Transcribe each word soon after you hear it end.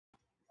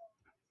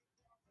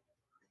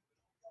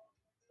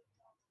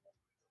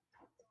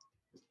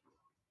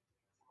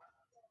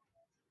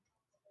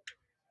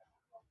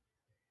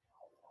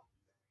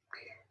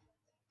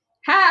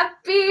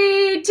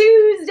Happy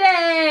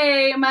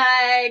Tuesday,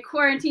 my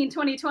quarantine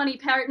 2020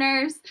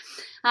 partners.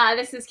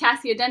 This is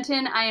Cassia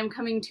Denton. I am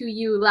coming to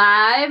you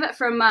live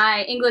from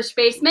my English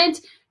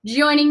basement.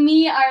 Joining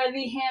me are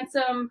the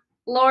handsome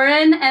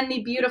Loren and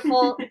the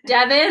beautiful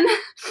Devin.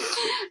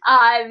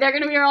 They're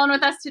going to be rolling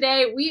with us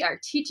today. We are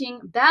teaching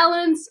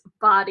balance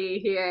body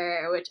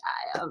here, which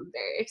I am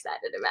very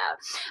excited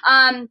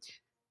about.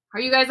 Are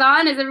you guys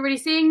on? Is everybody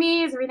seeing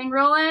me? Is everything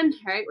rolling?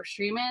 All right, we're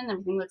streaming.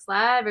 Everything looks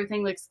live.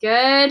 Everything looks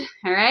good.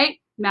 All right,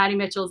 Maddie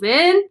Mitchell's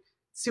in.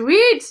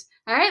 Sweet.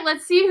 All right,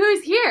 let's see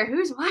who's here.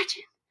 Who's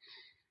watching?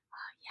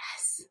 Oh,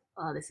 yes.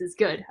 Oh, this is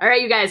good. All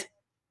right, you guys.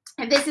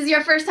 If this is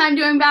your first time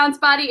doing balance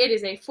body, it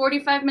is a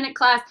 45-minute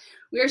class.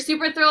 We are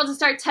super thrilled to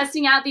start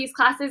testing out these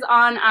classes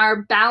on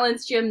our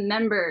Balance Gym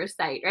member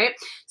site, right?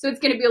 So it's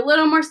going to be a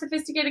little more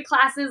sophisticated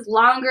classes,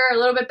 longer, a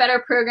little bit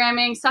better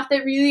programming, stuff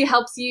that really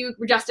helps you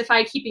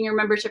justify keeping your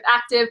membership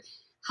active,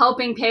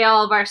 helping pay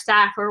all of our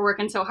staff who are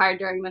working so hard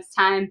during this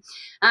time.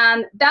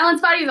 Balance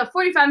body is a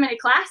 45-minute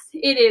class.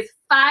 It is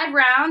 5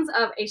 rounds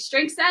of a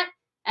strength set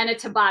and a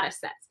Tabata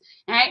set.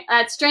 All right,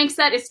 that strength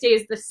set, it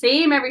stays the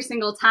same every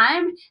single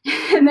time.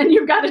 And then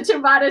you've got a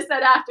Tabata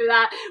set after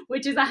that,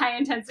 which is a high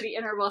intensity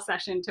interval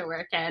session to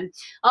work in.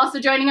 Also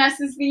joining us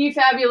is the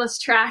fabulous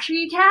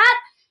Trashy Cat.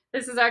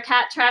 This is our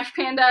cat Trash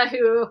Panda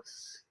who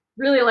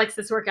really likes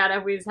this workout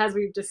as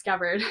we've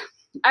discovered.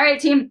 All right,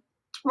 team.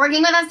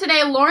 Working with us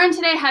today, Loren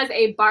today has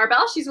a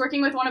barbell. She's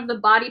working with one of the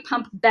Body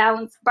Pump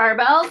Balance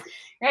barbells,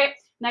 right?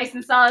 Nice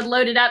and solid,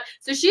 loaded up.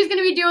 So she's going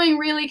to be doing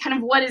really kind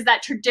of what is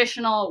that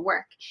traditional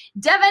work.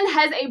 Devin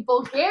has a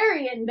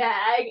Bulgarian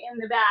bag in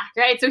the back,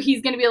 right? So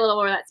he's going to be a little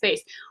more of that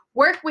space.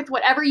 Work with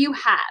whatever you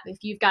have.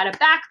 If you've got a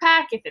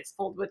backpack, if it's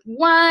filled with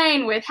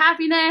wine, with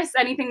happiness,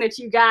 anything that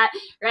you got,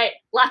 right?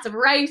 Lots of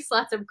rice,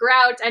 lots of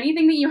grout,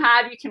 anything that you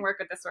have, you can work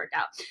with this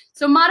workout.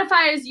 So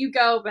modify as you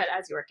go, but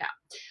as you work out.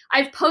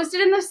 I've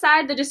posted in the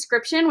side the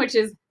description, which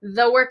is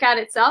the workout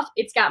itself.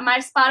 It's got my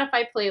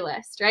Spotify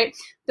playlist, right?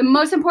 The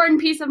most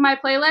important piece of my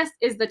playlist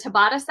is the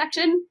Tabata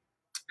section.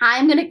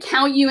 I'm going to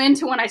count you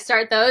into when I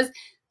start those.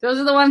 Those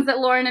are the ones that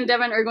Loren and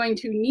Devin are going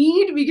to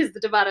need because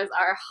the Tabatas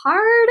are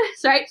hard,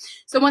 right?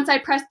 So once I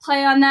press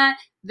play on that,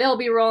 they'll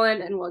be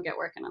rolling and we'll get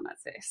working on that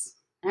space.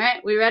 All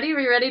right, we ready?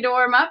 We ready to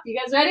warm up? You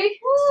guys ready?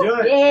 Let's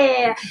do it.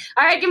 Yeah.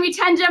 All right, give me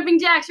 10 jumping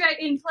jacks right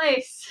in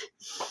place.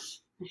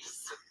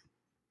 Nice.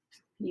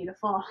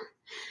 Beautiful.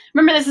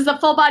 Remember, this is a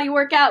full body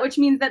workout, which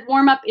means that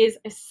warm up is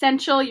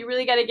essential. You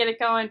really got to get it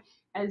going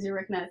as you're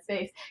working that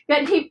space.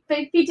 Good, keep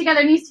feet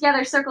together, knees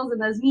together, circles in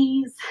those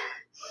knees.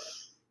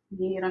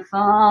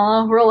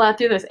 Beautiful. Roll out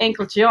through those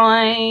ankle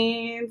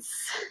joints.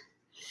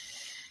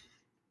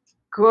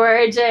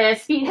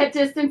 Gorgeous. Feet hip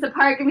distance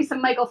apart. Give me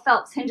some Michael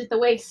Phelps. Hinge at the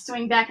waist.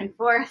 Swing back and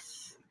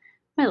forth.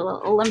 My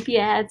little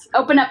Olympiads.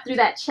 Open up through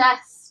that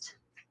chest.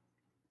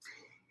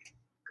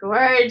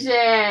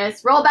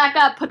 Gorgeous. Roll back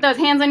up. Put those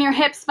hands on your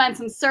hips. Find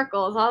some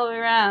circles all the way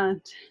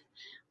around.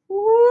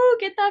 Woo,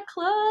 get that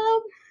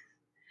club.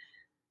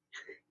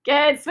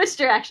 Good. Switch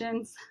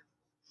directions.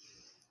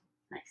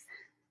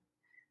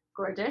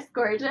 Gorgeous,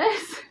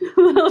 gorgeous.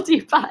 A little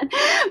deep on.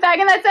 Back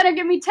in that center,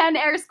 give me 10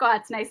 air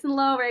squats. Nice and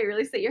low, right?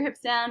 Really set your hips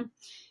down.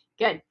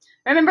 Good.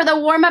 Remember, the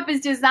warm-up is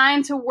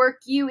designed to work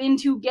you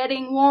into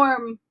getting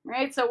warm,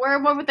 right? So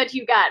work with what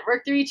you got.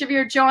 Work through each of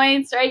your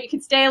joints, right? You can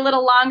stay a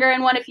little longer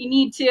in one if you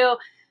need to,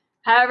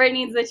 however it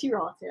needs that you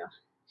roll to.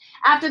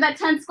 After that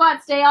 10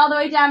 squats, stay all the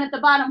way down at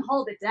the bottom.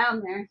 Hold it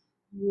down there.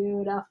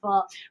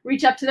 Beautiful.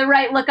 Reach up to the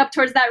right. Look up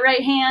towards that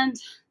right hand.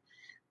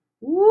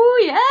 Ooh,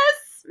 yes.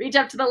 Reach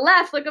up to the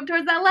left, look up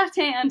towards that left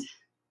hand.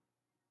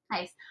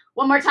 Nice.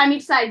 One more time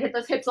each side. Get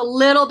those hips a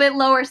little bit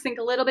lower, sink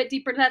a little bit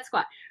deeper to that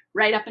squat.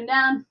 Right up and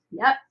down.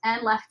 Yep,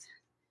 and left.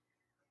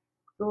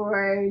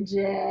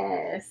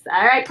 Gorgeous.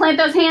 All right, plant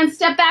those hands,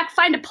 step back,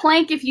 find a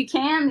plank if you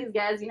can. These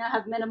guys,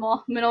 have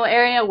minimal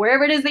area,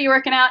 wherever it is that you're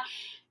working out.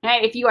 All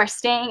right, if you are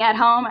staying at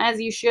home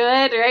as you should,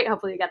 right?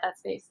 Hopefully you got that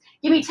space.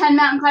 Give me 10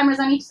 mountain climbers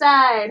on each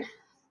side.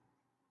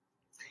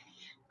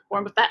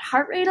 Warm up that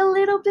heart rate a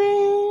little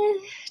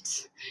bit.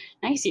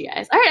 Nice, you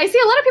guys. All right, I see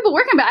a lot of people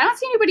working, but I don't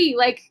see anybody,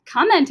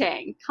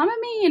 commenting. Comment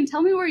me and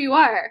tell me where you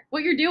are,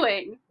 what you're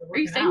doing. Are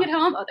you staying at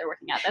home? Oh, they're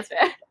working out. That's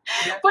fair.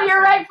 Yeah, put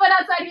your right foot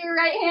outside of your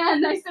right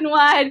hand, nice and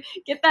wide.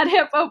 Get that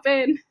hip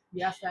open.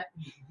 Yes, that.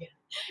 Yeah.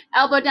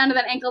 Elbow down to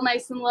that ankle,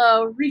 nice and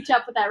low. Reach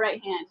up with that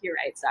right hand. You're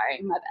right,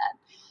 sorry, my bad.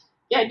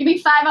 Yeah, give me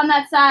 5 on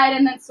that side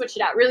and then switch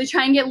it out. Really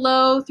try and get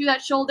low through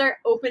that shoulder.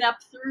 Open up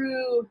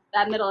through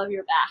that middle of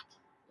your back.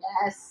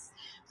 Yes.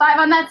 5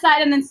 on that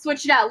side and then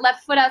switch it out.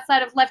 Left foot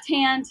outside of left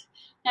hand.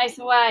 Nice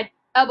and wide.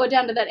 Elbow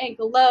down to that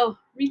ankle low.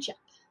 Reach up.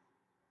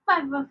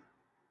 5 of them.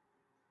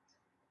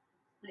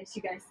 Nice,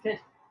 you guys. Good.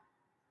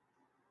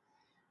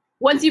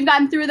 Once you've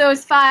gotten through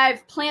those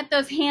 5, plant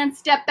those hands,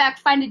 step back,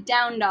 find a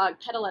down dog.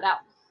 Pedal it out.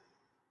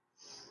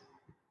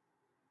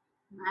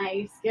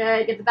 Nice.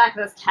 Good. Get the back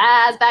of those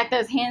calves, back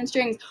those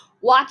hamstrings.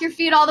 Walk your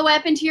feet all the way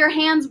up into your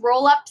hands.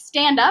 Roll up,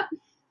 stand up.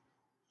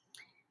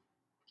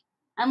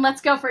 And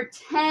let's go for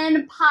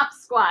 10 pop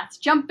squats,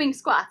 jumping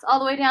squats, all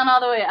the way down,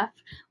 all the way up.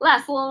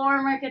 Last little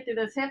warmer, get through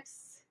those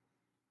hips.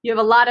 You have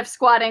a lot of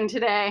squatting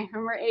today.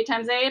 Remember, 8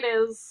 times 8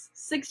 is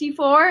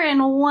 64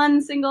 in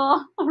one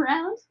single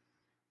round.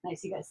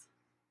 Nice, you guys.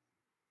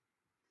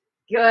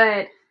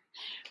 Good.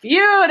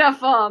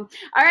 Beautiful. All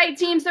right,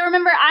 team. So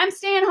remember, I'm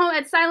staying home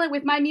at silent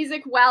with my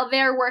music while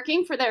they're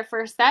working for their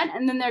first set,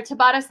 and then their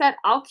Tabata set,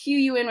 I'll cue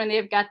you in when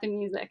they've got the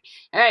music.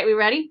 All right, we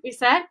ready? We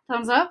set?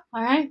 Thumbs up.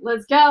 All right,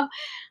 let's go.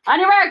 On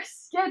your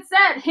marks, get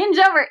set. Hinge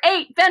over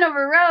 8, bend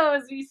over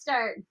rows. We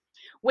start.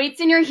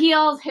 Weights in your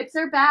heels, hips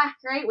are back,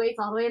 right? Weights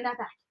all the way in that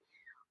back.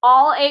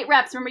 All 8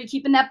 reps. Remember, you're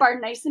keeping that bar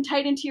nice and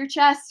tight into your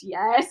chest.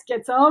 Yes,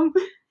 get some.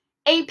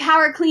 8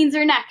 power cleans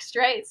are next,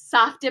 right?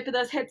 Soft dip of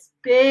those hips,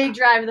 big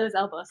drive of those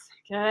elbows.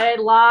 Good,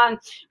 long,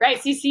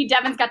 right? So you see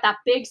Devin's got that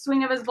big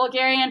swing of his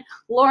Bulgarian.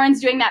 Loren's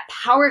doing that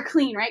power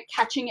clean, right?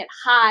 Catching it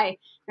high,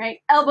 right?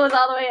 Elbows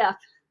all the way up.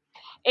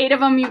 8 of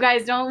them, you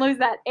guys, don't lose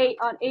that. 8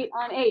 on 8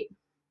 on 8.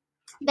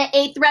 The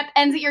 8th rep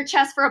ends at your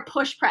chest for a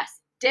push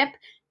press. Dip,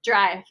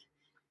 drive.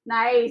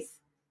 Nice.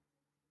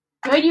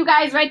 Good, you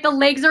guys, right? The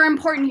legs are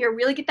important here.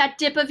 Really get that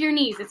dip of your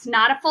knees. It's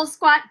not a full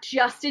squat,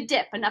 just a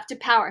dip, enough to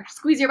power.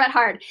 Squeeze your butt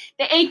hard.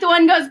 The 8th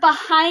one goes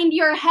behind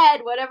your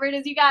head, whatever it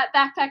is you got,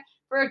 backpack,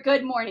 for a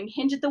good morning.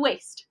 Hinge at the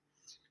waist.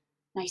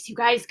 Nice, you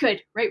guys,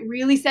 good, right?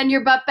 Really send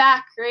your butt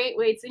back, right?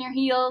 Weights in your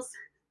heels.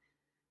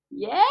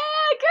 Yeah,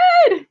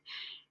 good.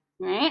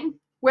 All right?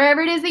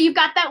 Wherever it is that you've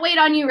got that weight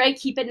on you, right?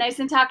 Keep it nice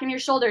and taut on your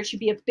shoulder. It should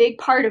be a big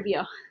part of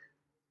you.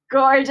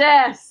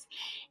 Gorgeous.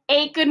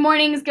 8 good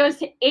mornings goes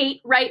to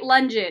 8 right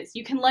lunges.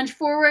 You can lunge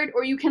forward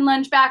or you can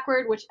lunge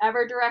backward,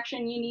 whichever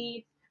direction you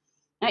need.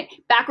 Right?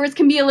 Backwards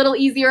can be a little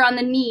easier on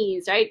the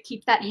knees, right?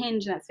 Keep that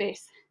hinge in that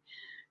space.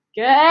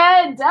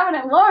 Good. Devin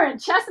and Loren,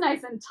 chest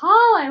nice and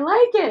tall. I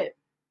like it.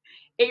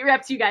 8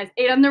 reps, you guys.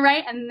 8 on the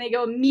right, and then they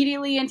go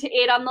immediately into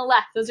 8 on the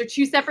left. Those are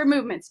 2 separate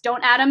movements.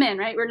 Don't add them in,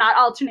 right? We're not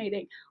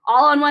alternating.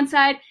 All on one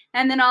side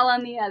and then all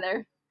on the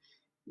other.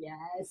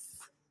 Yes.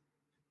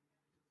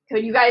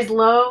 Good, you guys.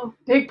 Low,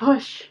 big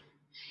push.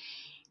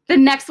 The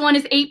next one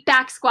is 8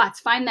 back squats.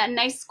 Find that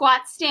nice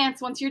squat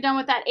stance once you're done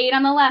with that 8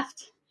 on the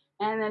left.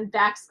 And then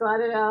back squat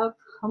it up.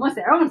 Almost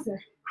there, almost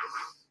there.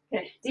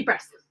 Okay, deep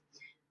breaths.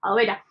 All the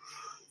way down.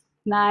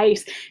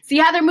 Nice. See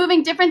how they're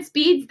moving different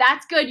speeds?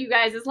 That's good, you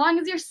guys. As long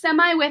as you're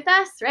semi with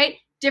us, right?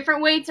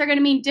 Different weights are going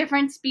to mean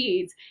different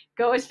speeds.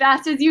 Go as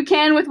fast as you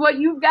can with what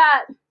you've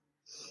got.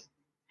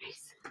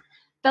 Nice.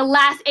 The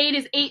last 8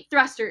 is 8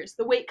 thrusters.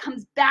 The weight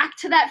comes back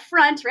to that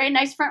front, right?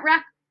 Nice front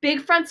rack,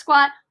 big front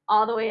squat,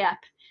 all the way up.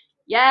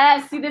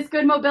 Yes, see this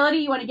good mobility?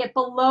 You want to get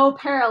below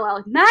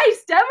parallel.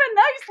 Nice, Devin.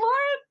 Nice,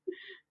 Loren.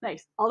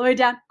 Nice. All the way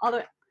down, all the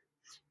way up.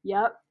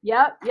 Yep,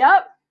 yep,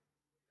 yep.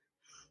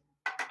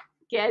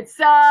 Get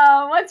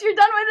some. Once you're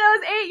done with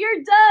those 8,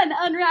 you're done.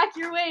 Unrack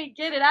your weight.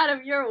 Get it out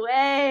of your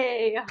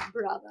way. Bravo,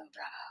 bravo.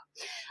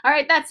 All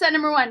right, that's set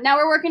number 1. Now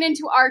we're working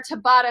into our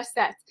Tabata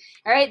sets.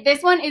 All right,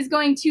 this one is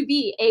going to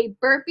be a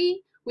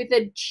burpee with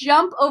a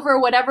jump over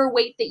whatever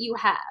weight that you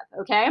have,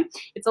 okay?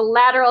 It's a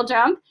lateral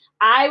jump.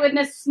 In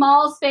this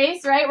small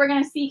space, right, we're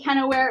going to see kind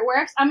of where it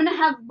works. I'm going to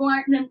have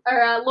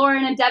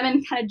Loren and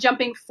Devin kind of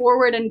jumping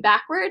forward and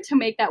backward to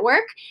make that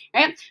work,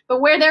 right? But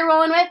where they're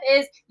rolling with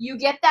is you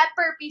get that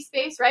burpee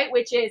space, right,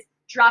 which is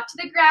drop to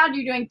the ground.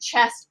 You're doing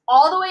chest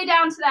all the way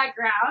down to that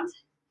ground.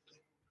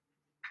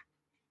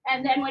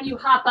 And then when you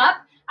hop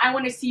up, I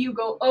want to see you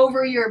go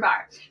over your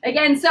bar.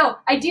 Again, so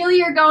ideally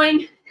you're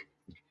going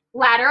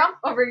lateral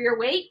over your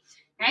weight,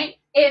 right?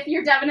 If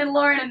you're Devin and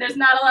Loren and there's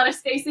not a lot of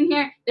space in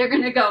here, they're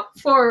going to go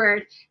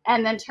forward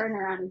and then turn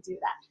around and do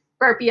that.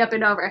 Burpee up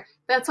and over.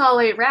 That's all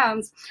 8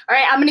 rounds. All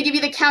right, I'm going to give you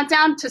the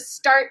countdown to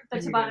start the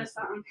Tabata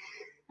song.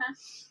 I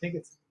think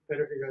it's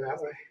better if you go that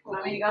way.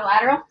 Want me to go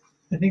lateral?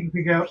 I think if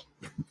we go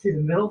to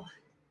the middle,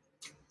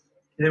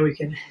 then we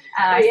can.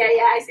 Oh, yeah,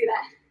 I see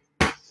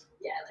that.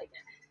 Yeah, I like it.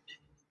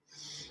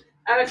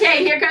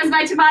 Okay, here comes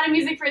my Tabata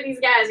music for these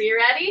guys. Are you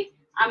ready?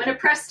 I'm going to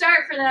press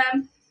start for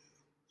them.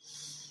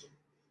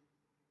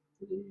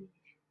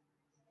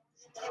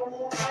 All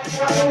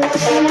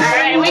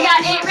right, we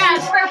got 8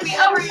 rounds. Burpee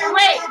over your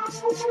weight.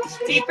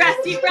 Deep breath,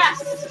 deep breath.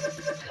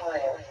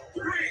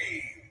 3,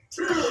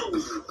 2,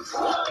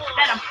 1.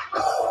 Hit 'em.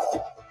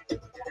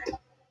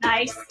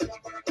 Nice.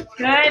 Good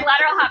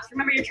lateral hops.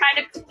 Remember, you're trying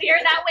to clear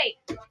that weight.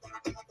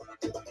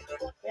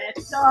 Get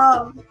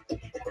some.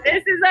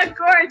 This is a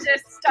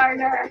gorgeous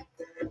starter.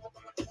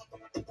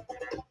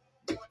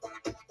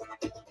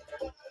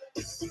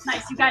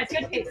 Nice, you guys.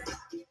 Good pace.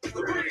 3,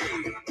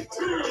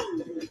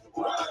 2,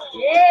 1.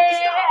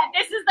 Yeah,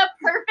 this is the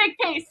perfect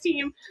pace,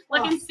 team.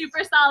 Looking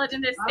super solid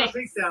in this I space. don't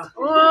think so.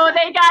 Oh,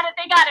 they got it.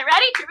 They got it.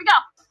 Ready? Here we go.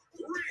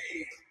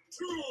 3,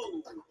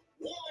 2,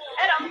 1.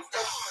 Hit 'em.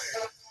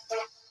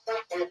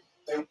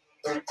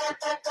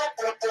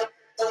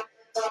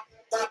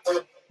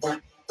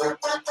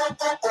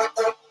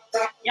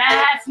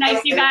 Yes,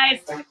 nice, you guys.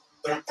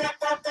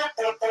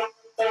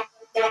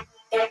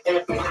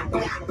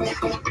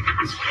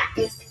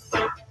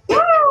 Woo!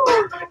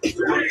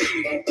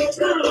 3,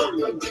 2,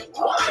 1.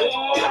 Come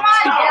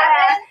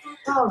on,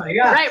 I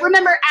got it. Right,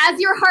 remember, as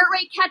your heart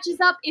rate catches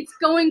up, it's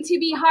going to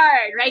be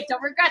hard, right?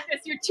 Don't regret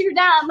this. You're 2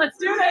 down. Let's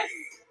do this.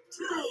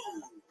 2,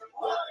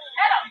 1.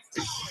 Hit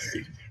 'em.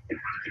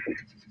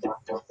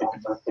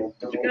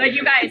 Good,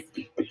 you guys.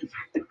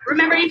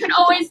 Remember, you can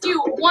always do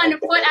 1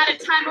 foot at a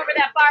time over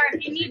that bar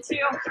if you need to.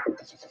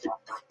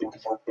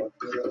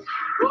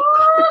 Woo,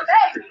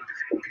 baby.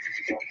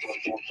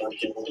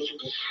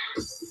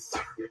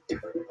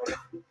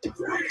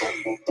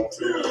 3,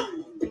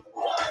 2,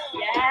 1.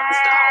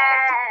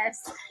 Yes.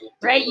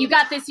 Right, you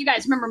got this, you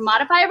guys. Remember,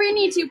 modify wherever you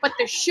need to, but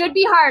this should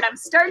be hard. I'm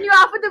starting you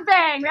off with a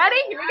bang.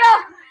 Ready? Here we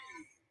go.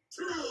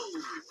 2,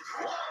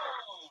 1.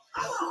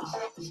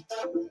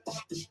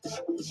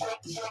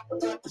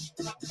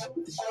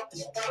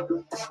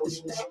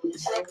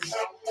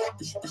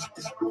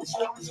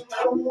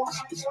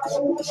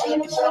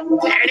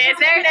 There it is,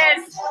 there it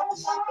is.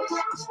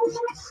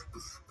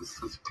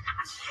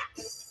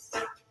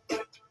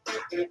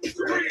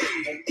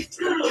 3,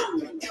 2,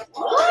 1.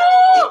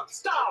 Woo!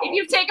 Stop. If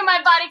you've taken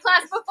my body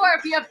class before,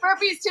 if you have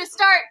burpees to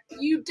start,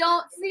 you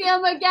don't see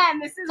them again.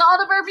 This is all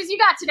the burpees you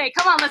got today.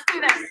 Come on, let's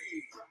do this.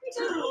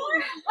 2,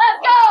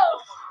 Let's go.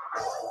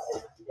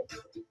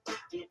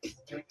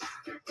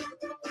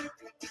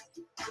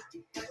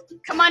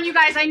 Come on, you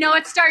guys. I know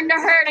it's starting to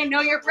hurt. I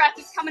know your breath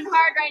is coming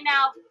hard right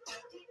now.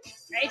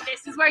 Right?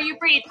 This is where you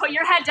breathe. Put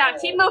your head down.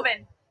 Keep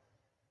moving.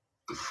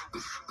 3,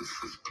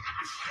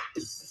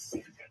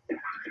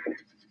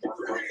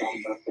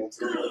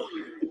 2,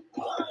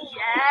 1.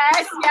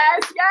 Yes,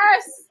 yes,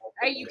 yes. All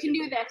right, you can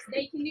do this.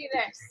 They can do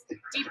this.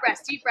 Deep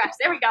breaths, deep breaths.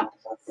 There we go.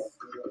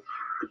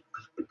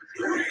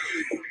 3,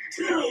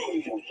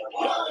 2,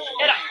 1.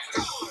 Hit 'em.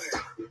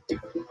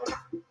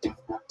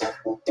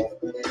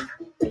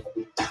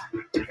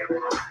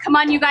 Come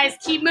on, you guys.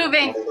 Keep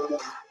moving.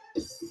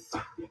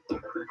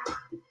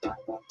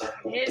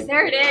 It is.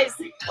 There it is.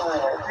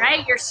 All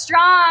right, you're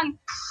strong.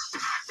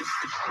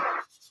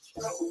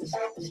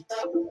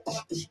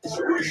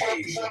 3,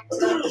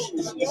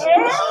 2,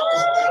 Yeah.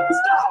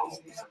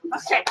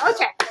 Okay,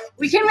 okay.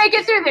 We can make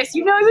it through this.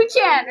 You know we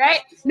can,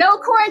 right? No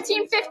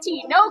quarantine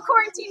 15. No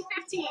quarantine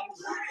 15.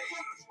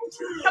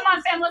 Come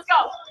on, Sam. Let's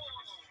go.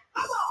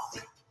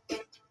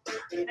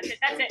 That's it.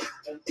 That's it.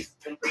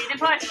 Breathe and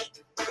push.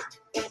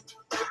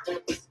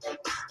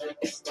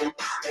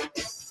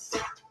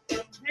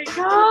 There you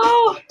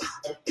go.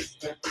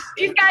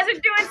 These guys are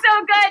doing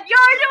so good.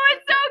 You're doing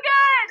so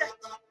good.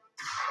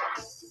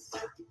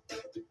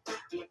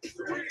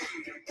 3,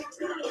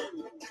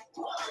 2,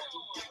 1.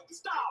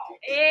 Stop.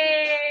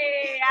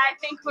 Hey, I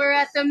think we're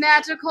at the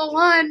magical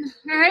one.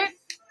 All right.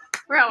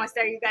 We're almost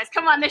there, you guys.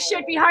 Come on. This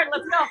should be hard.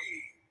 Let's go.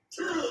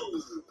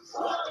 2,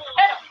 1.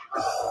 Hit 'em.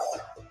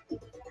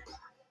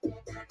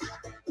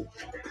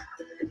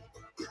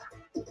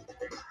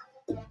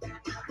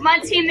 Come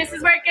on, team. This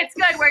is where it gets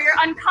good, where you're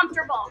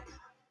uncomfortable.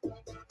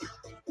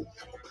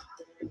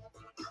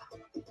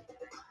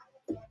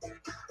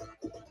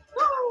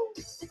 Woo.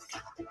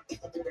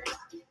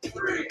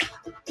 3,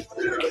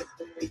 2,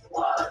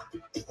 1.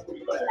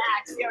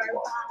 Relax your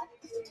body.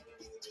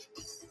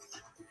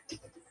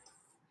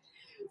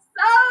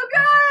 So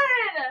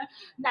good.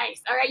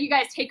 Nice. All right, you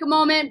guys, take a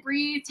moment,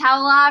 breathe,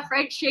 towel off,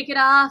 right? Shake it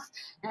off.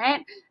 All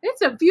right.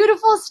 It's a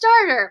beautiful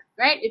starter,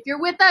 right? If you're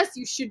with us,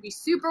 you should be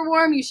super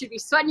warm. You should be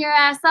sweating your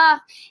ass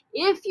off.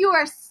 If you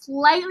are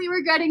slightly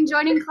regretting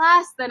joining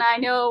class, then I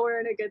know we're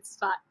in a good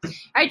spot. All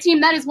right, team,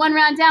 that is 1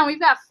 round down. We've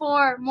got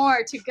 4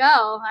 more to go.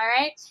 All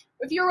right.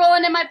 If you're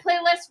rolling in my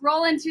playlist,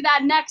 roll into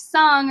that next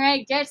song,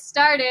 right? Get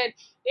started.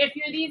 If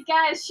you're these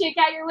guys, shake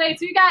out your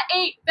weights. We got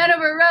 8 bent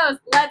over rows.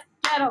 Let's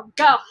get them.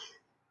 Go.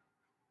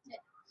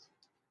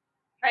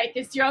 All right,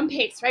 this is your own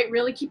pace, right?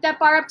 Really keep that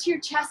bar up to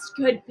your chest.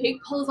 Good.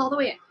 Big pulls all the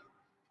way in.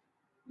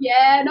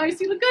 Yeah, nice.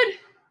 You look good.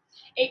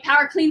 8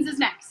 power cleans is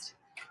next.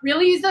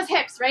 Really use those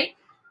hips, right?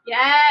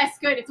 Yes,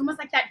 good. It's almost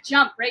like that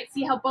jump, right?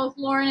 See how both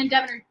Loren and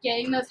Devin are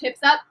getting those hips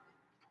up?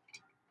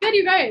 Good,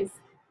 you guys.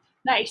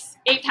 Nice.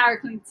 8 power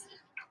cleans.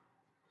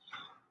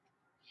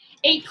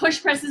 8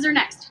 push presses are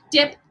next.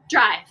 Dip,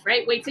 drive,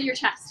 right? Weights at your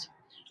chest.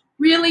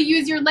 Really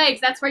use your legs.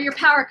 That's where your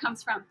power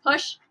comes from.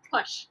 Push,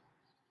 push.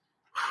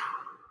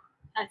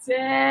 That's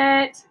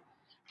it.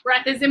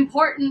 Breath is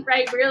important,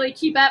 right? Really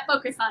keep that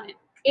focus on it.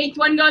 8th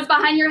one goes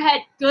behind your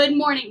head. Good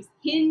mornings.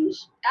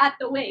 Hinge at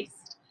the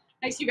waist.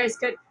 Nice, you guys.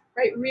 Good.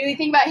 Right? Really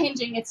think about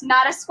hinging. It's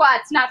not a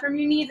squat. It's not from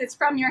your knees. It's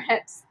from your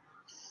hips.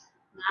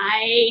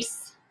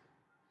 Nice.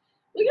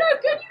 Look at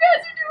how good you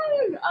guys are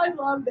doing. I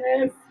love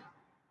this.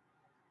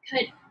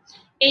 Good.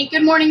 8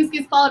 good mornings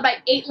gets followed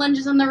by 8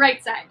 lunges on the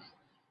right side.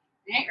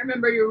 Right?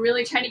 Remember, you're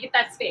really trying to get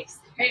that space.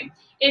 Right?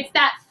 It's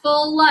that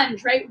full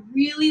lunge, right?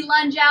 Really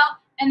lunge out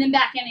and then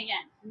back in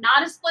again.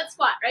 Not a split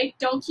squat, right?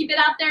 Don't keep it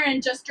out there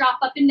and just drop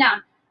up and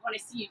down. I want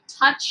to see you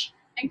touch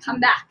and come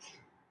back.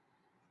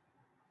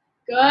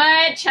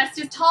 Good. Chest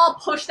is tall.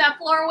 Push that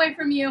floor away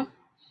from you.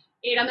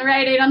 8 on the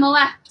right, 8 on the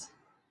left.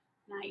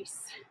 Nice.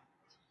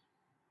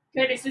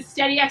 Good. It's a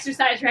steady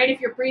exercise, right? If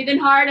you're breathing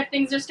hard, if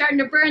things are starting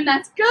to burn,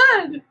 that's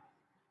good.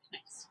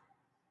 Nice.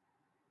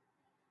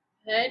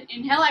 Good.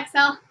 Inhale,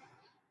 exhale.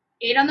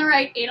 8 on the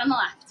right, 8 on the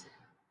left.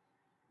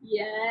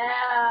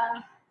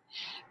 Yeah.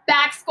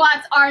 Back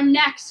squats are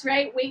next,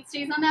 right? Weight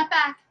stays on that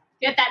back.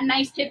 Get that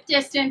nice hip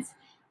distance.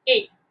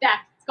 8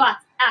 back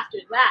squats after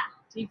that.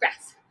 Deep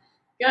breaths.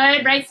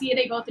 Good, right? See,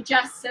 they both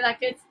adjust, so that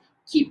gets,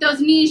 keep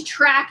those knees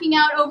tracking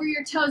out over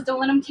your toes. Don't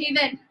let them cave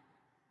in.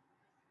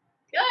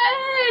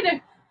 Good.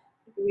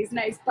 Look at these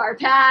nice bar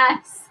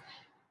packs.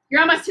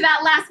 You're almost to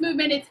that last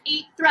movement. It's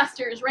 8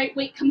 thrusters, right?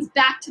 Weight comes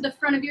back to the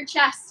front of your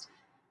chest.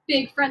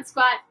 Big front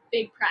squat,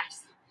 big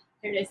press.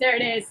 There it is, there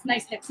it is.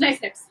 Nice hips, nice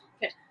hips.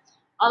 Good.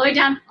 All the way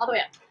down, all the way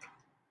up.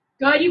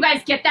 Good, you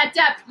guys, get that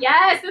depth.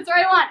 Yes, that's what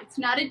I want. It's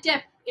not a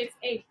dip. It's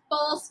a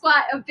full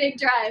squat, a big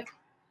drive.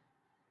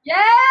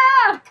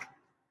 Yeah!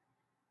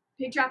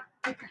 Big drop,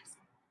 big press.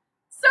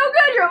 So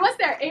good, you're almost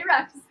there. 8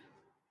 reps.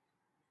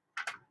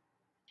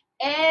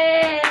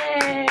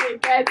 Hey,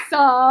 get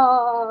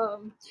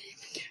some.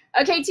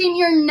 Okay, team,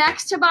 your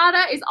next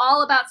Tabata is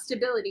all about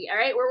stability, all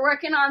right? We're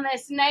working on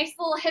this nice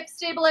little hip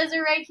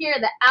stabilizer right here,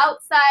 the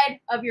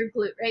outside of your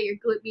glute, right? Your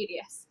glute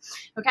medius,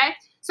 okay?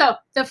 So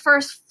the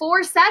first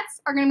 4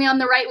 sets are gonna be on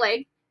the right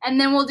leg, and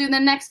then we'll do the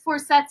next 4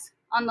 sets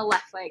on the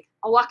left leg.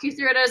 I'll walk you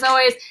through it as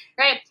always,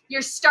 right?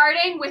 You're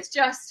starting with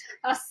just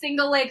a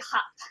single leg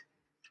hop.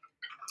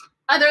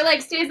 Other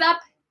leg stays up,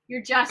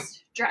 you're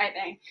just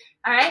driving,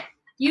 all right?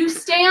 You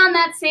stay on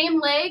that same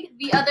leg,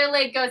 the other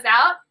leg goes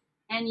out,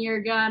 and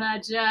you're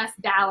gonna just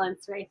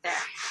balance right there,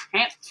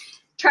 right?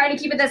 Try to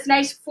keep it this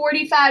nice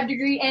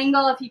 45-degree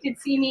angle. If you could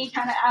see me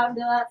kind of out to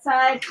that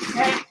side,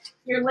 right?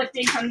 You're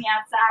lifting from the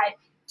outside.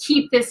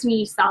 Keep this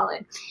knee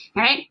solid,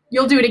 all right?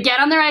 You'll do it again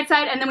on the right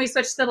side, and then we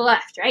switch to the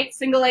left, right?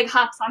 Single leg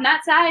hops on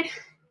that side,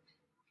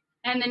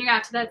 and then you're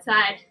out to that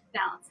side,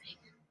 balancing,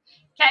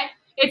 okay?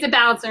 It's a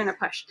balancer and a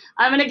push.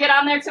 I'm gonna get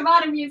on there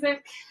Tabata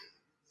music.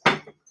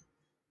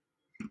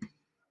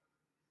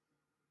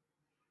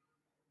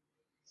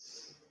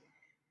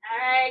 All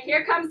right,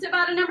 here comes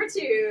Tabata number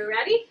 2.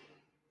 Ready?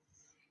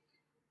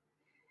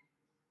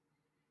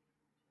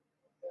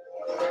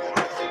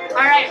 All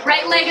right,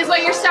 right leg is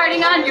what you're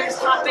starting on. You're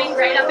just hopping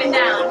right up and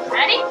down.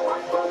 Ready?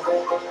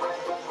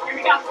 Here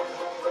we go.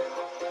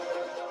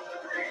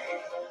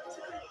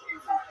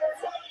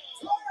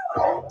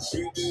 All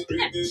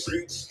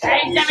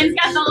right, Devin's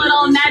got the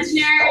little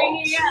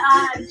imaginary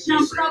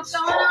jump rope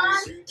going on. All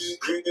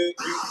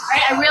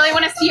right, I really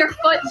want to see your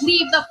foot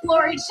leave the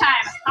floor each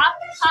time. Hop,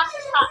 hop,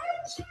 hop.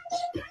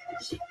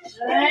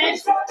 Good. All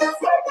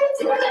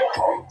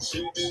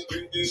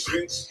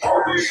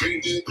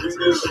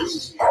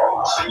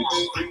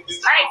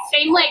right,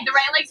 same leg. The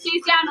right leg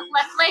stays down, the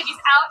left leg is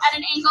out at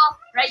an angle,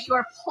 right? You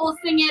are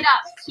pulsing it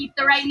up. Keep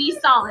the right knee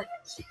solid.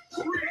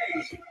 Good.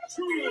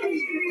 Try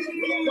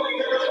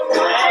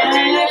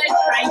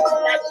and keep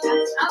that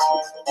chest up.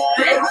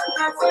 Good.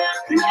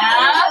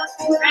 Yeah.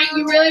 Right,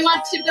 you really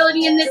want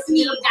stability in this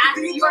knee.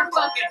 That's your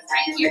focus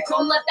right here.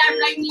 Don't let that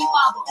right knee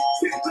wobble.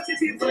 Good.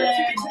 The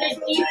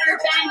deeper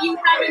bend you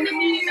have in the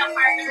knee, the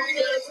harder it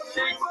is.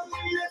 Good.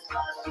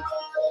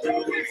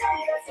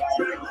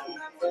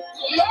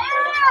 Yeah,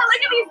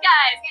 look at these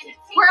guys.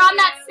 We're on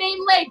that same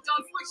leg.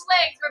 Don't switch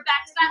legs. We're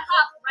back to that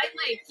hop. Right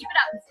leg. Keep it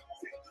up.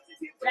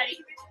 Ready?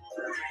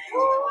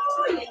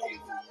 Ooh, yeah.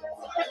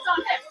 Hips on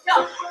hips. Go.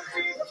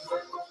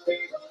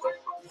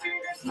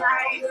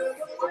 Nice.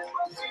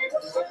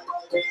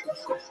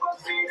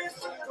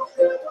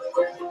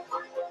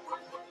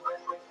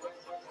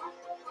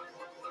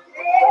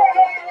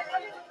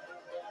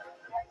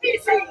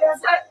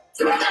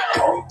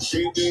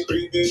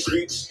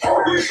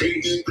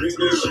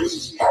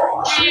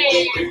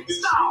 Hey,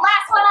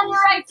 last one on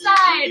your right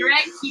side,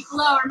 right? Keep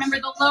low. Remember,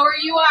 the lower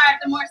you are,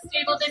 the more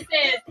stable this is,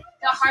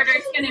 the harder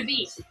it's going to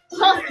be.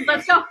 Pulses,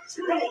 let's go.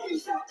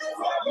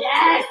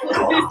 Yes, look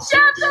at this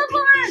jump,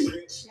 Loren.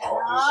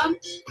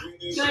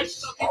 Good,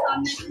 focus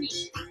on this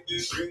knee.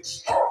 Good,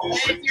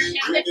 your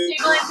hip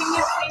stabilizing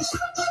your face.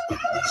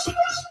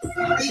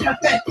 There you go,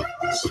 good.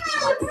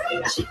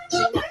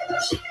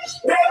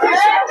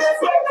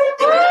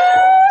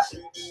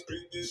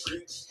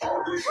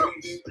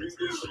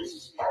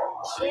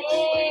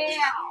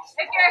 Yeah.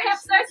 If your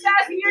hips are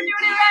sassy, you're doing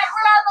it right.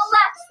 We're on the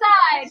left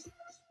side.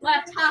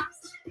 Left hops.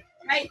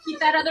 Right? Keep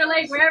that other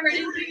leg wherever it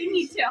is that you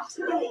need to.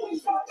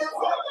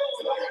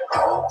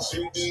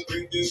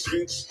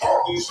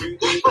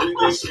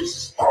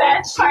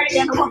 Best party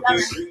animal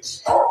ever.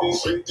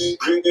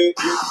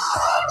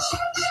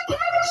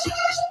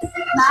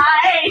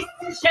 Nice.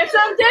 Get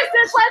some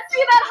distance. Let's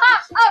see that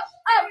hop. Up,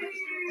 up.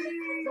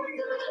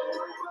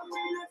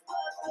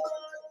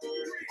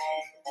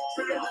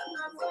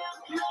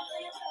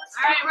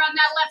 All right, we're on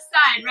that left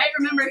side, right?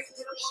 Remember,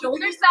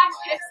 shoulders back,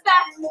 hips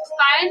back.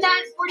 Find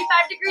that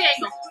 45-degree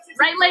angle.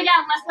 Right leg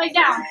out, left leg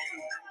down.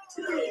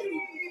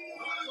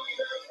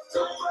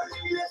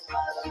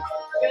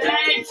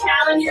 Good.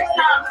 Challenge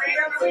yourself.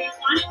 Remember, we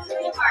want it to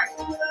be hard.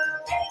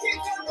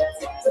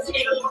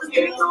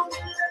 Good.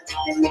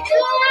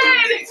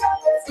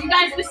 You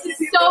guys, this is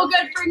so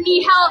good for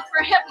knee health,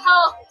 for hip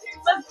health.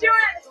 Let's do it.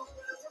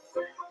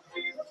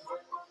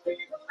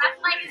 Left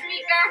leg is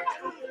weaker.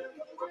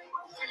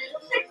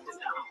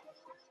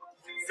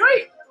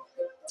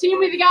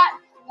 we've got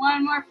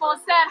one more full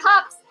set,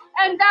 hops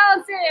and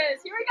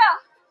balances. Here we go.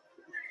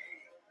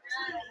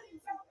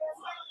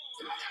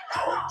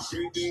 How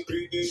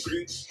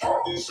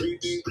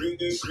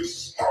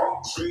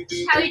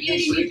are you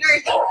doing in New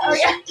Jersey? Oh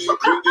yeah.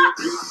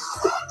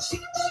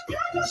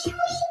 Nice.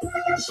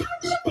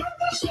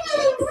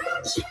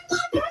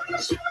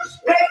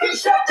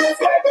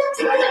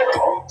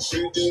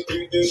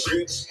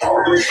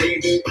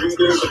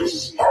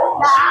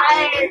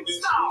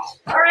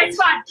 All right,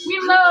 squad. We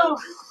low.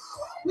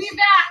 We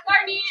back.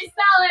 Our knee is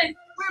solid.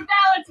 We're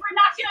balanced. We're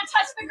not gonna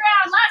touch the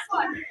ground. Last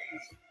one.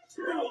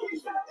 Good.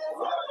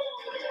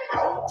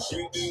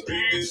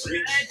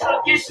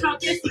 Focus,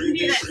 focus. You can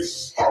do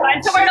this.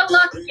 Find somewhere to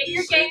look. Get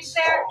your gaze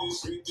there.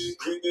 Slow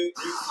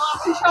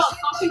control.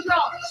 Slow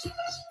control.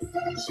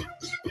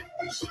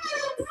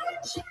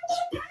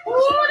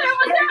 Ooh, there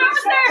was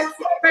there.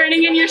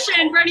 Burning in your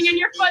shin, burning in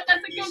your foot.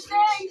 That's a good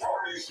thing.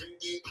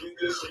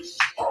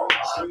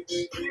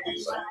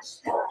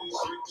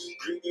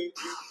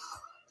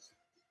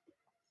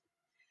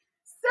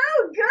 So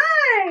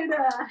good.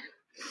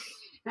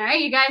 All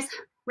right, you guys.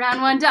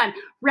 Round 1 done.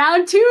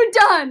 Round 2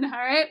 done. All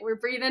right, we're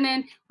breathing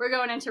in. We're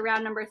going into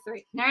round number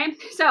 3. All right,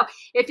 so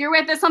if you're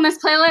with us on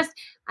this playlist,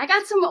 I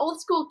got some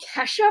old school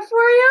Cassia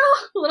for you.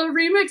 A little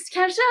remix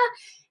Cassia.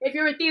 If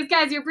you're with these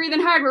guys, you're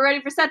breathing hard. We're ready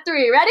for set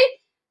 3. Ready,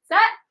 set,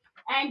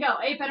 and go.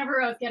 8 bent over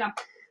rows. Get them.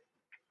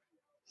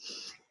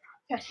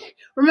 Good.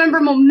 Remember,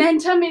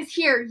 momentum is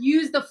here.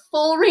 Use the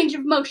full range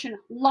of motion.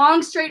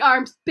 Long, straight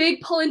arms.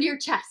 Big pull into your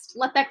chest.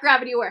 Let that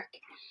gravity work.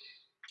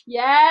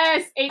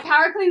 Yes, 8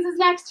 power cleans is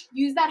next.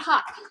 Use that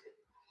hop.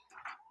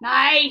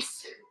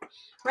 Nice.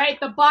 Right,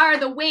 the bar,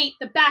 the weight,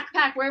 the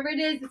backpack, wherever it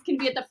is, it's going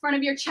to be at the front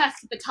of your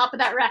chest at the top of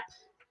that rep.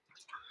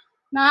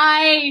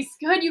 Nice.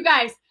 Good, you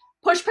guys.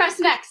 Push press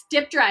next.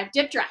 Dip drive,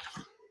 dip drive.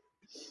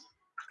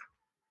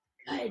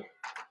 Good.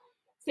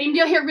 Same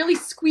deal here. Really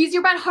squeeze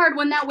your butt hard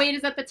when that weight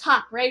is at the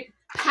top, right?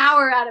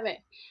 Power out of it.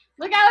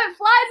 Look how it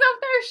flies off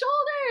their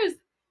shoulders.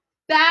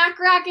 Back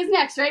rack is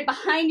next, right?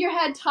 Behind your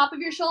head, top of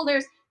your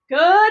shoulders.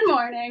 Good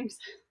mornings.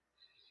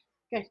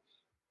 Good.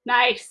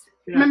 Nice.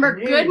 Remember,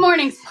 good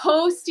mornings.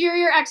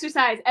 Posterior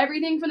exercise.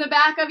 Everything from the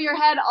back of your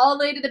head all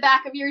the way to the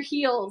back of your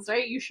heels,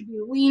 right? You should be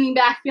leaning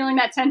back, feeling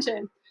that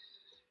tension.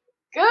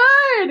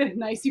 Good.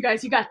 Nice, you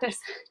guys. You got this.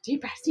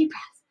 Deep breaths, deep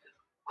breaths.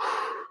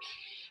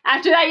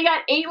 After that, you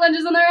got 8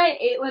 lunges on the right,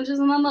 8 lunges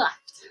on the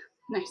left.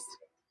 Nice.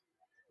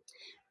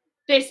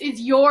 This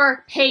is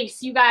your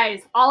pace, you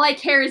guys. All I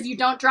care is you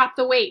don't drop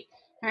the weight,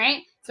 all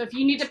right? So if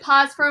you need to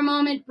pause for a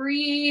moment,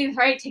 breathe,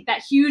 right? Take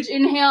that huge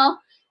inhale,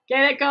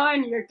 get it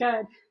going, you're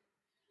good.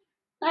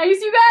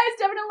 Nice, you guys.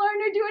 Devin and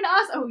Loren are doing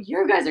awesome. Oh,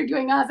 you guys are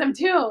doing awesome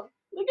too.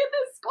 Look at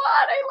this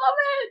squat, I love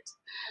it.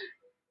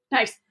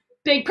 Nice.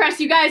 Big press,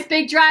 you guys,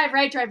 big drive,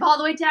 right? Drive all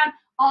the way down,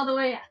 all the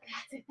way up.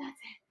 That's it, that's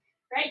it.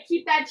 Right,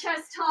 keep that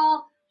chest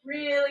tall.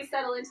 Really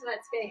settle into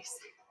that space.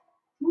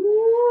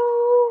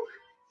 Woo.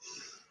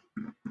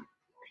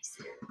 Nice.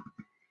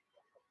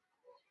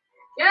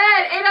 Good. 8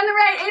 on the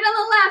right, 8 on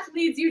the left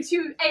leads you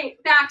to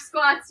 8 back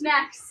squats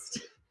next.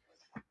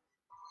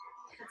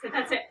 That's it,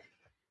 that's it.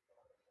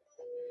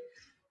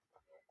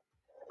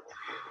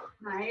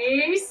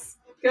 Nice.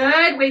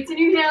 Good. Weights in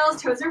your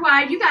heels. Toes are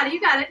wide. You got it, you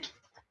got it.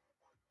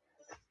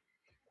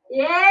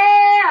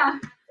 Yeah.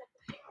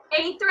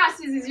 8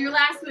 thrusts is your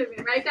last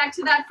movement. Right back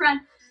to that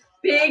front.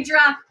 Big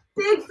drop.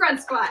 Big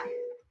front squat.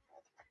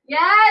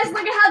 Yes,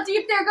 look at how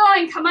deep they're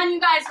going. Come on, you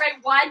guys, right?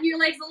 Widen your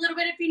legs a little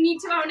bit if you need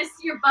to. I want to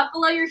see your butt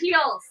below your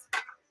heels.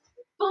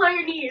 Below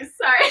your knees,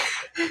 sorry.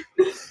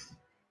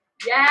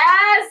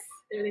 Yes.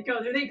 There they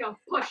go, there they go.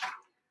 Push.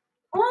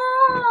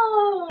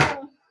 Oh,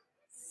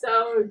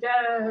 so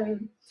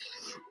good.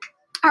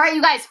 All right,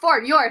 you guys, for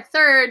your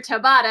third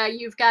Tabata,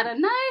 you've got a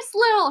nice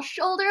little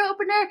shoulder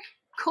opener,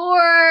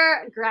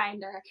 core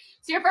grinder.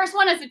 So your first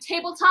one is a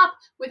tabletop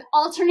with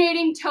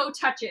alternating toe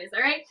touches,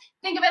 all right?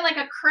 Think of it like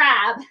a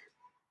crab.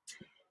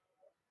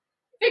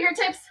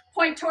 Fingertips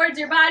point towards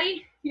your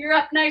body. You're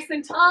up nice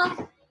and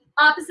tall.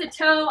 Opposite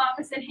toe,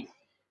 opposite hand.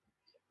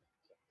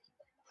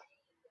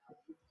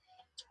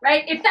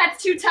 Right? If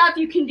that's too tough,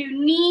 you can do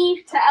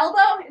knee to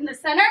elbow in the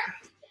center.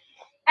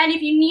 And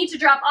if you need to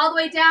drop all the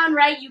way down,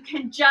 right, you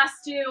can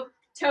just do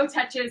toe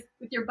touches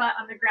with your butt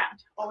on the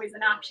ground. Always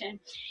an option.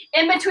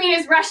 In between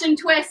is Russian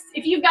twists.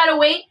 If you've got a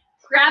weight,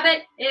 grab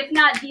it. If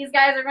not, these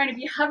guys are going to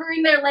be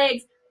hovering their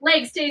legs.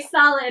 Legs stay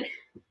solid.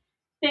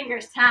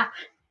 Fingers tap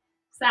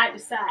side to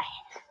side.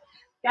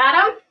 Got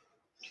them?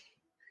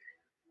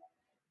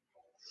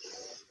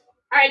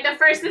 All right, the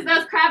first is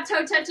those crab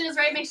toe touches,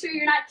 right? Make sure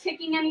you're not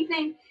kicking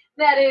anything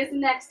that is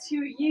next to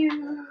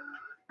you.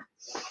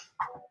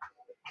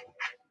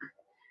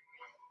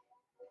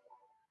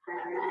 All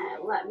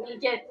right, let me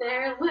get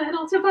there,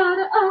 little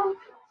Tabata. Oh.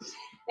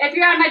 If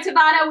you're on my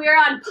Tabata, we are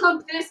on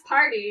Pump This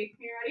Party.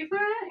 You ready for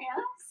it?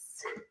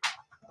 Yes.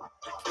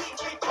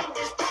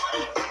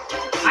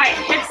 All right,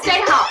 hips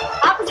stay hot.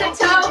 Opposite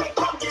toe,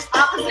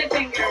 opposite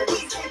fingers.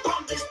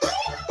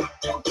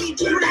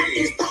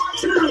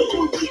 3,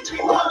 2,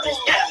 1,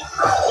 yeah.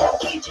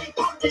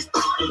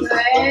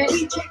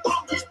 Good.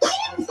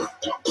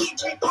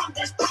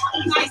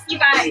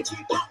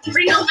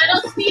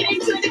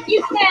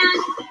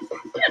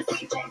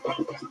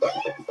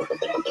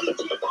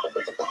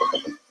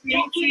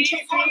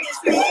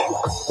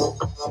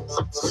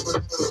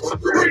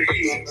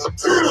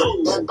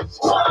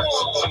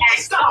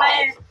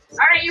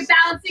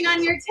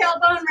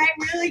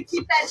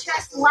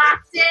 chest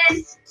locked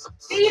in.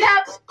 Feet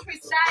up,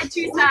 twist side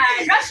to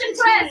side. Russian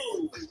twist.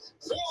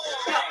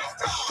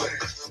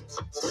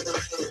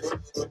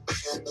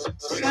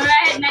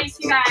 Good, nice,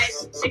 you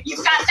guys. If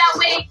you've got that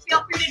weight,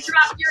 feel free to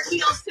drop your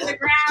heels to the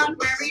ground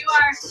wherever you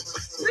are.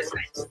 Twist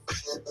twist.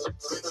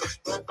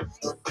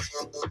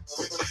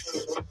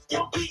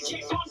 Good,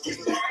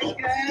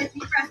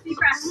 deep breath, deep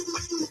breath.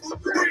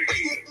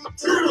 3,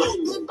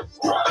 2,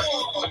 1.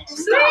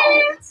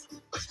 Sweet.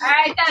 All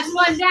right, that's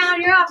one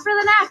down. You're off for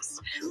the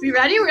next. We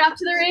ready? We're off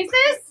to the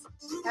races.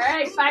 All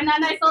right, find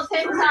that nice little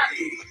tabletop.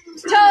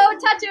 Toe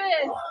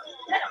touches.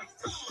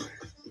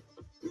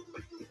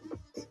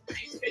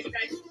 Nice, good, you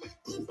guys.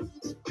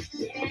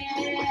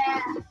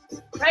 Yeah.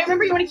 Right,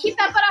 remember you want to keep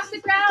that butt off the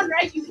ground,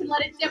 right? You can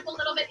let it dip a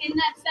little bit in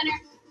that center.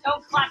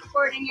 Don't collapse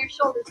forward in your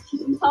shoulders.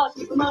 Keep them tall,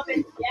 keep them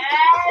open.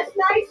 Yes,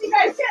 nice, you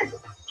guys, good.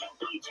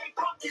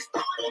 This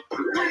looks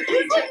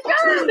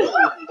good.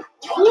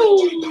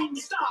 Ooh.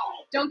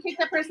 Don't kick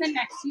the person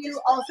next to you,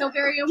 also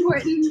very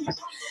important.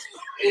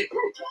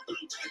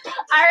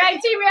 All right,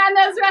 team, we're on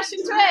those Russian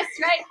twists,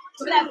 right?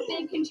 With that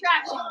big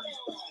contraction.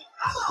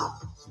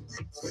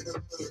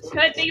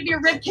 Good, think of your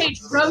rib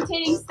cage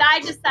rotating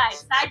side to side,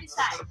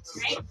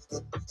 right?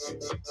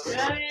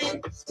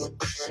 Good.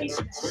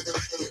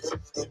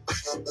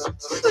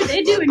 Ooh,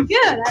 they're doing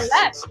good, I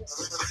like it.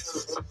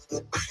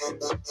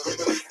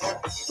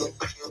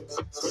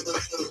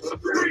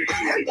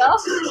 There we go.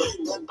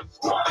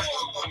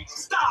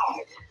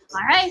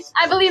 All right,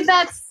 I believe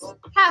that's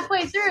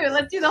halfway through.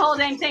 Let's do the whole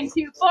dang thing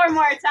 4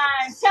 more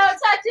times. Toe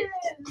touches.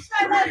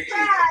 Try that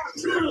crowd.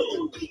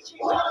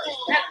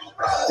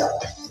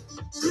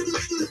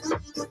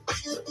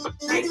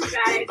 Nice, you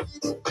guys.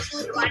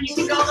 Come on, you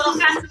can go a little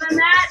faster than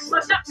that.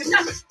 Push up, push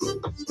up.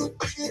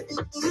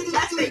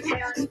 Yes, they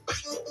can.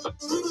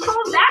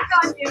 Pull back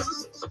on you.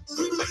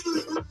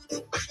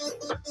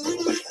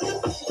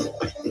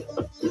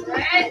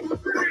 Right.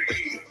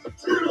 3,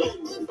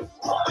 2,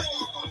 1.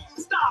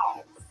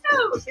 Stop. So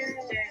good.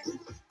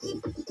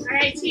 All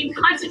right, team,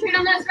 concentrate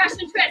on those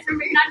Russian twists.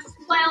 Remember, you're not just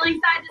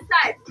flailing side to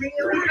side.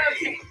 Really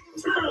rotate.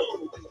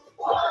 2,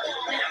 1.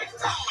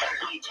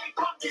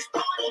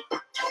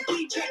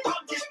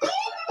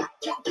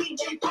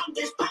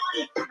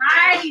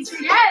 Nice.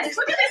 Yes.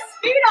 Look at this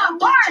speed on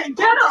Loren.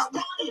 Get him.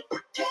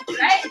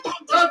 Right?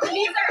 Both of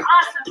these are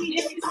awesome.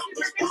 This is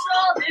super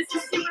controlled. This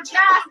is super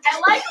fast. I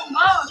like them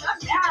both. Up,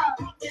 down.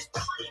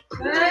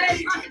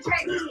 Good.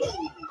 Concentrate.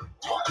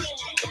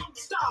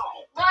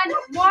 One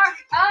more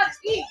of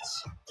each.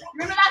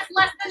 Remember, that's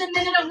less than a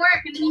minute of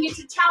work, and then you get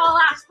to towel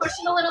off. Push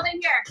it a little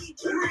bit here.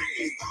 3,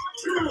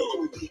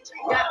 2,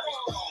 1. Yeah.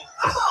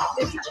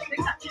 Big touch, big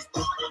touch.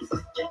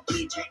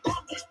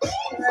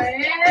 Good.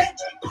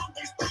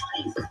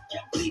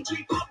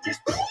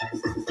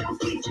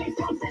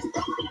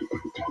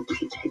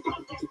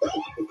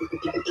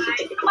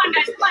 Nice. Come on,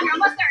 guys. Come on. You're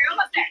almost there. You're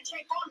almost there.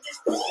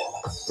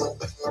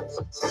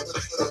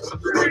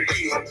 3,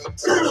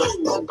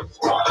 2,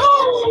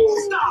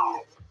 1.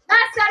 Stop.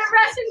 Last set of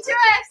Russian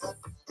twists.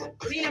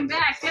 Lean them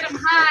back. Hit them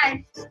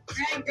high.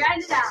 Right.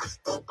 Grind it out.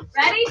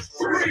 Ready?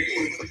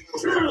 3,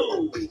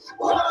 2,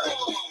 1.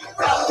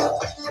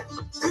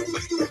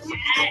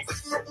 Yes.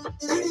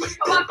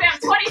 Come on, fam.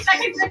 20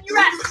 seconds, then you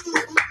rest.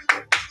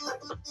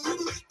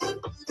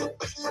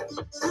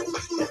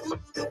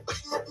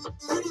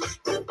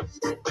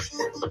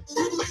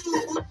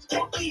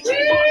 Sweet.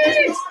 There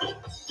it is.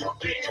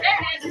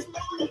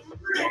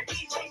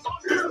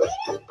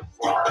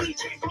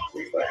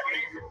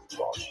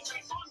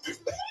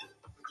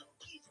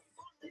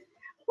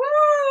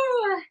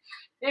 Woo!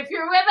 If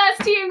you're with us,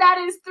 team, that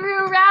is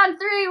through round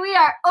 3. We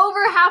are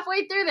over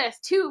halfway through this.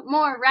 2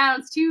 more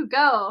rounds to go.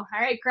 All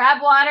right,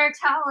 grab water,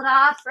 towel it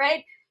off,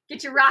 right?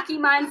 Get your Rocky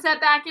mindset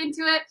back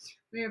into it.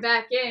 We're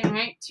back in,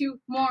 right? 2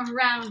 more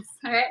rounds,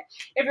 all right?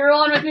 If you're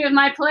rolling with me with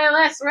my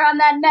playlist, we're on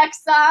that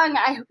next song.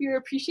 I hope you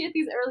appreciate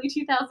these early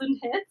 2000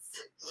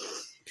 hits.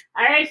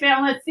 All right,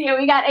 fam, let's see it.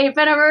 We got 8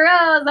 bent over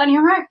rows on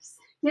your marks.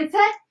 Get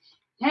set,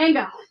 and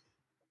go.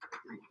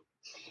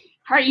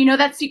 All right, you know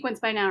that sequence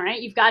by now, right?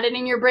 You've got it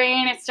in your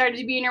brain. It started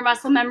to be in your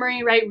muscle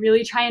memory, right?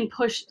 Really try and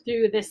push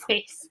through this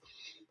space.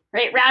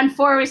 Right, round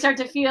 4, we start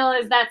to feel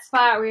is that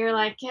spot where you're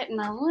like getting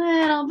a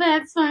little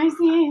bit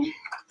spicy.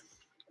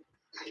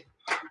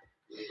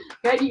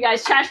 Good, you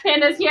guys. Trash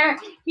Panda's here.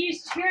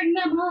 He's cheering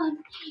them on.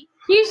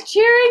 He's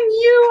cheering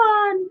you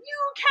on.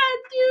 You can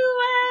do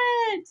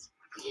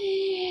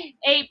it.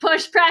 8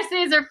 push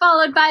presses are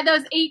followed by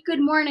those 8 good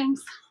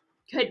mornings.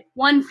 Good.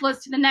 1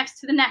 flows to the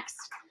next, to the next.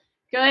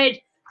 Good.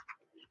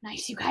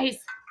 Nice, you guys.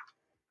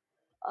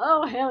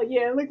 Oh, hell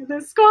yeah. Look at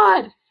this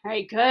squad. All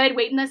right, good.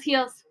 Weight in those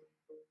heels.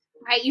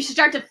 All right, you should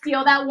start to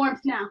feel that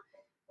warmth now.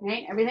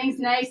 Right? Everything's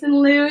nice and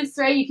loose,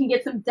 right? You can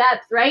get some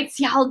depth, right?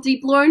 See how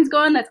deep Loren's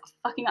going? That's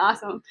fucking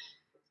awesome.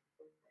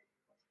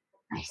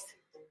 Nice.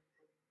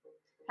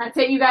 That's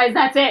it, you guys.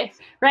 That's it.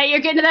 Right?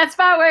 You're getting to that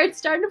spot where it's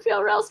starting to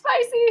feel real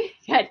spicy.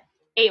 Good.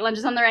 8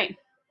 lunges on the right.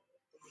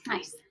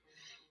 Nice.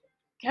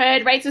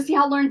 Good, right? So see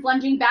how Loren's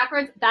lunging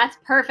backwards? That's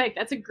perfect.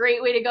 That's a great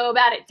way to go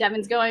about it.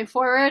 Devin's going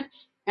forward.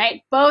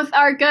 right? Both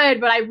are good,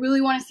 but I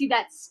really want to see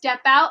that step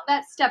out,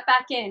 that step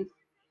back in,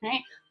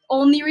 right?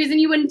 Only reason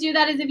you wouldn't do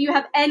that is if you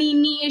have any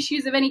knee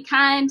issues of any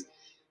kind,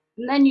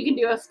 and then you can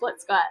do a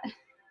split squat.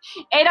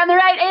 8 on the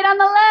right, 8 on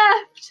the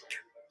left.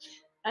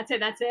 That's it,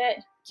 that's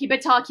it. Keep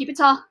it tall, keep it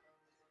tall.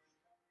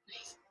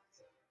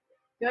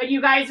 Good,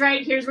 you guys,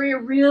 right? Here's where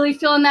you're really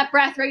feeling that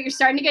breath, right? You're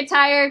starting to get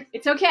tired.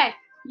 It's okay.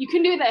 You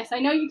can do this. I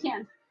know you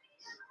can.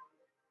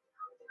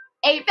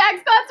 8 back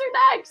squats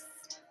are next.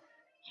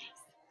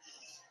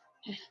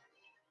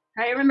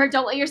 All right, remember,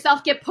 don't let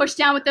yourself get pushed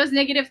down with those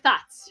negative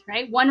thoughts,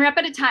 right? 1 rep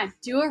at a time.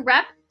 Do a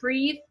rep,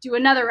 breathe, do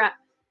another rep.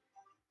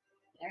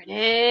 There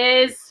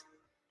it is.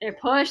 They're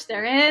pushed,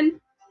 they're in.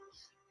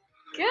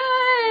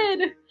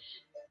 Good.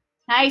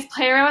 Nice,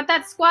 play around with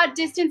that squat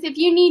distance if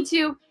you need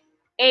to.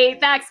 8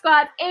 back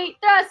squats, 8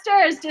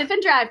 thrusters. Dip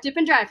and drive, dip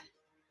and drive.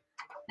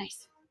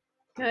 Nice.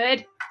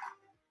 Good.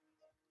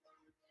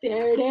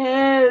 There it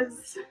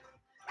is.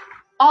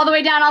 All the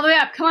way down, all the way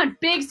up. Come on,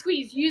 big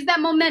squeeze. Use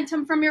that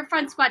momentum from your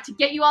front squat to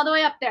get you all the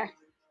way up there.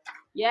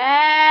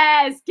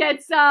 Yes,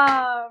 get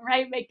some,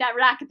 right? Make that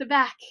rack at the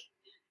back.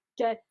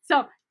 Get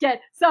some,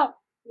 get some.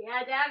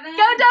 Yeah, Devin.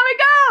 Go, Devin,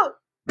 go!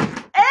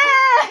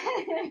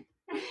 Eh!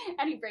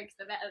 And he breaks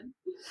the bed.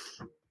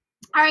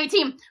 All right,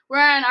 team, we're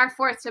on our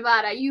 4th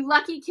Tabata. You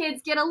lucky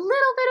kids get a little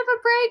bit of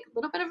a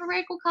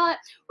break, we'll call it.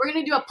 We're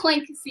gonna do a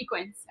plank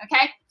sequence,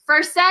 okay?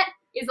 First set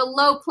is a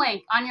low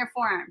plank on your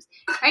forearms,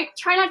 right?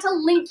 Try not to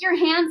link your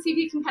hands, see if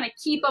you can kind of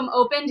keep them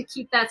open to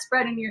keep that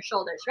spread in your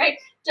shoulders, right?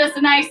 Just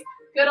a nice,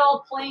 good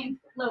old plain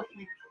low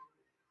plank.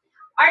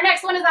 Our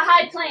next one is a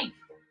high plank.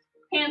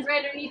 Hands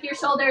right underneath your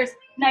shoulders,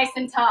 nice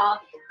and tall.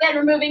 Then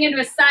we're moving into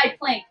a side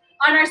plank.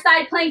 On our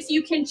side planks,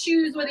 you can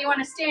choose whether you want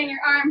to stay on your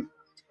arm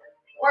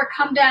or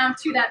come down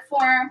to that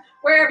forearm.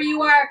 Wherever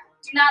you are,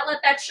 do not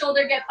let that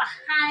shoulder get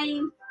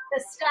behind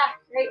the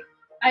stack, right?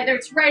 Either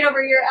it's right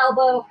over your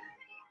elbow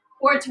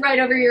or it's right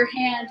over your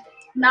hand,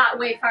 not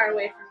way far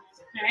away from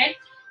you, all right?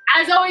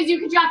 As always, you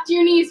can drop to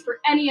your knees for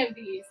any of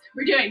these.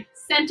 We're doing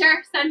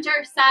center,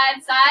 center,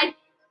 side, side,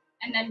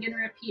 and then gonna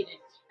repeat it.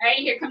 All right,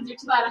 here comes your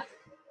Tabata.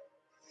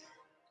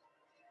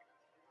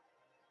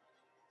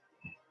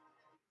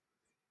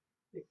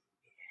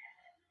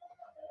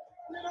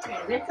 Okay,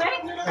 this way?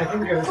 I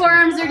think we're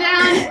Forearms are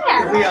down.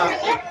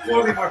 Yeah.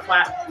 We'll be more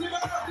flat.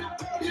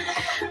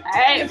 All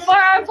right,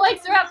 forearm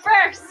planks are up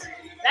first.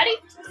 Ready,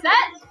 set,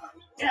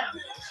 go.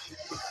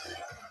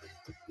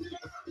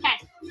 Okay,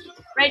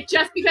 right,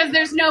 just because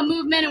there's no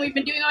movement and we've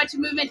been doing a bunch of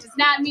movement does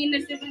not mean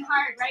this isn't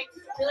hard, right?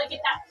 Really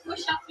get that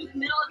push up through the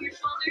middle of your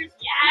shoulders.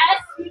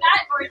 Yes, do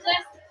that, gorgeous.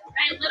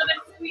 Right, a little bit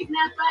of squeeze in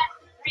that butt.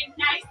 Right,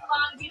 nice,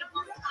 long,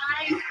 beautiful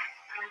spine.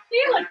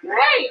 You look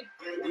great.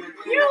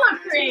 You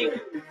look great.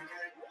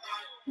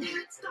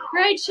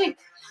 Right, shake.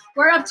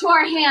 We're up to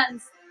our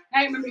hands.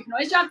 Right, remember you can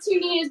always drop to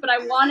your knees, but I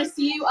want to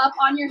see you up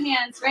on your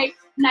hands, right?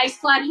 Nice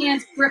flat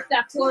hands, grip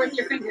that floor with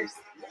your fingers.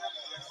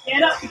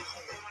 Get up.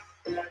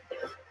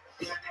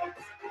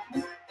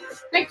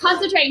 Right,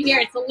 concentrate here.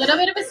 It's a little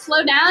bit of a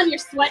slow down. Your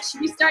sweat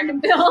should be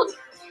starting to build.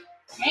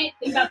 Right,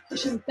 think about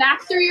pushing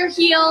back through your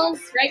heels,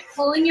 right?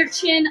 Pulling your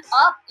chin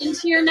up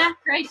into your neck,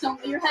 right? Don't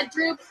let your head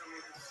droop.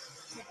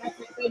 That's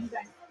it, good, you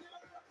guys.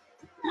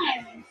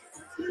 Nice.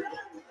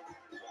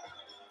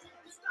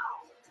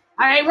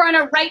 All right, we're on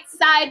a right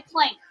side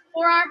plank.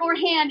 Forearm or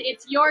hand,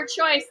 it's your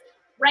choice.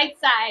 Right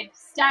side.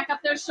 Stack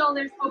up those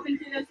shoulders, open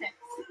through those hips.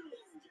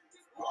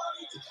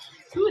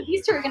 Ooh,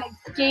 these two are gonna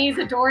gaze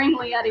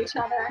adoringly at each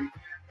other.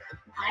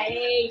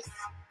 Nice.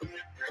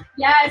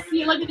 Yes,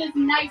 see, look at this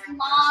nice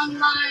long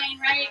line,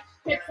 right?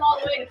 Hips all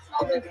the way to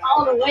shoulders,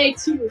 all the way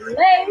to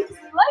legs.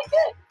 Like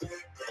it.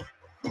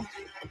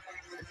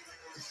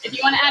 If you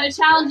want to add a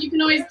challenge, you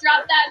can always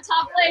drop that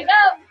top leg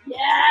up.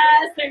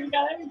 Yes, there we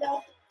go, there we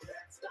go.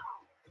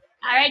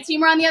 All right, team,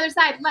 we're on the other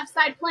side. Left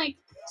side plank.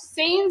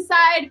 Same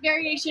side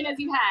variation as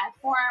you had.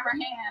 Forearm or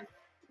hand.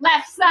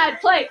 Left side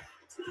plank.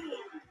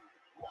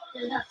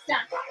 Good.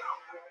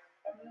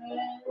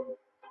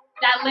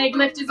 That leg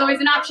lift is always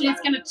an option. It's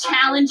going to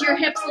challenge your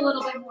hips a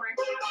little bit more.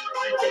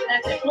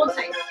 That's it. Hold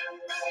tight.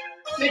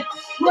 Good.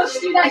 Push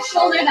through that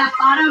shoulder, that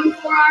bottom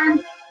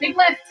forearm. Big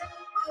lift.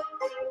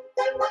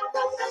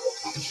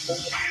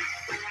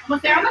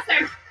 Almost there, almost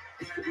there.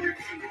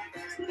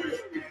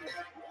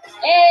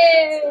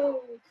 Hey.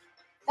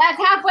 That's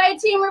halfway,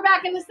 team. We're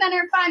back in the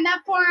center. Find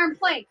that forearm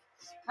plank.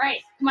 All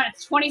right, come on.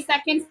 It's 20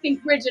 seconds.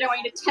 Think rigid. I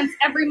want you to tense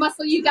every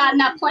muscle you got in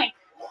that plank.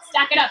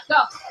 Stack it up. Go.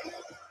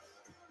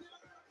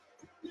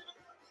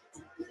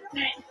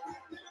 Okay.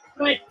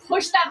 Good.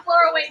 Push that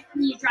floor away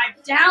from you.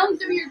 Drive down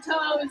through your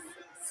toes.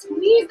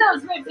 Squeeze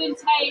those ribs in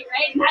tight,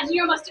 right? Imagine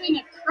you're almost doing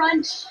a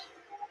crunch.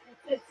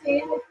 That's it. Stay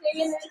in it.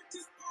 Stay in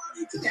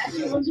it.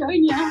 Cassia will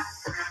join you.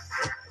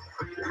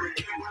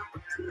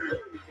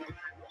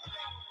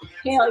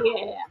 Hell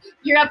yeah.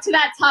 You're up to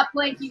that top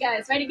plank, you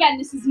guys, right? Again,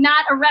 this is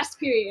not a rest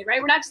period, right?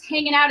 We're not just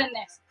hanging out in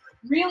this.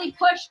 Really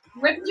push,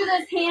 rip through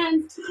those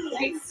hands,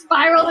 right?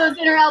 Spiral those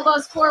inner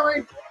elbows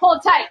forward.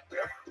 Hold tight.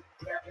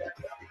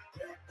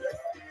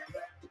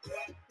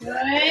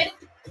 Good.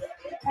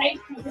 right?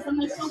 Focus on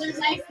those shoulders,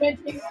 nice, good.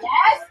 Yes,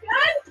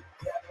 good.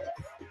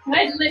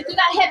 Good, lift through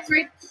that hips,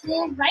 right?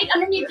 Pull right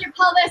underneath your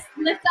pelvis.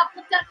 Lift up,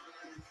 lift up.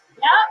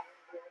 Yep.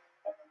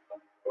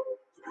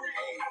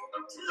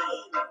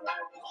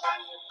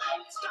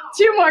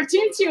 Two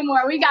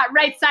more. We got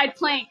right side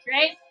plank,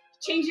 right?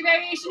 Change your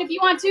variation if you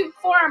want to.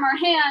 Forearm or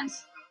hand,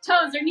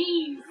 toes or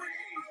knees.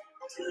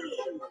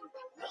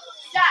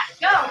 Stack,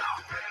 go.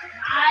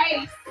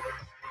 Nice.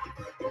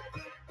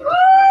 Woo!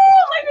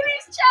 Look at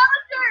these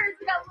challengers.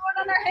 We got Loren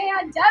on their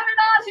hand, Devin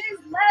on his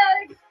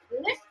leg.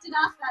 Lifted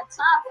off that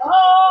top.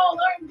 Oh,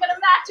 Loren's gonna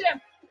match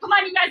him. Come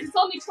on, you guys. It's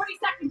only 20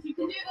 seconds. You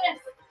can do this.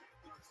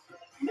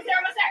 Almost there,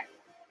 almost there.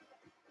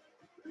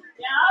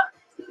 Yep.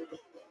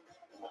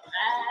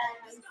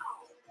 And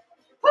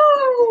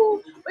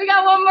woo! We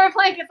got one more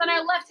plank. It's on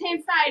our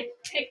left-hand side.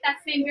 Take that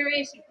same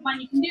variation. Come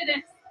on, you can do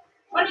this.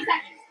 20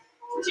 seconds.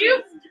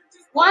 2,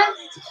 1,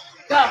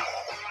 go.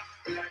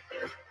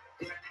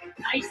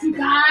 Nice, you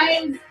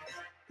guys.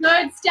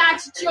 Good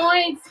stacked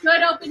joints.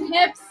 Good open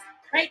hips.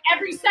 Right?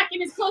 Every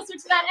second is closer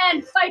to that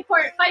end. Fight for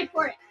it. Fight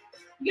for it.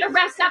 You get a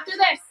rest after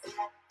this.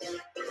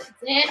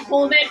 That's it.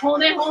 Hold it.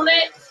 Hold it. Hold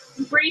it.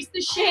 Embrace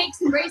the shakes.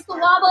 Embrace the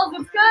wobbles.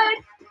 It's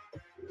good.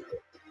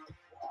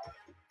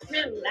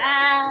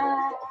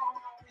 Relax.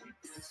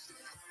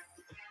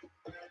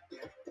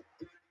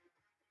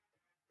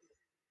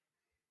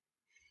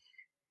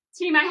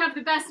 Team, I have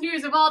the best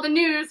news of all the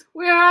news.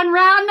 We're on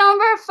round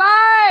number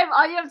 5.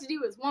 All you have to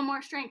do is one more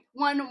strength,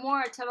 one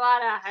more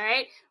Tabata, all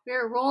right?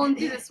 We're rolling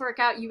through this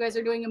workout. You guys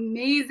are doing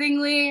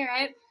amazingly,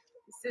 right?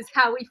 This is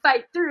how we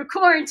fight through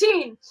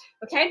quarantine,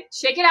 okay?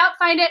 Shake it out,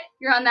 find it.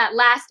 You're on that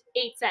last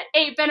 8 set.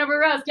 8 bent over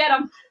rows, get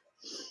them.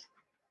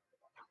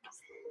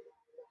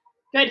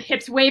 Good,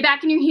 hips way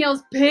back in your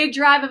heels. Big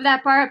drive of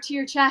that bar up to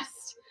your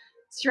chest.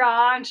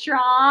 Strong,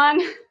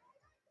 strong.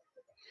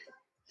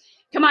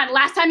 Come on,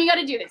 last time you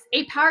gotta do this.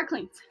 8 power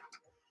cleans.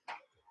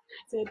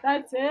 That's it,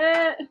 that's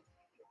it.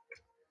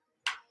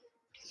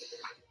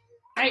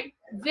 All right,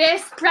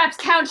 this reps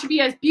count should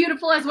be as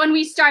beautiful as when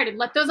we started.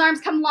 Let those arms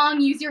come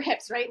long, use your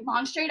hips, right?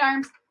 Long, straight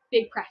arms,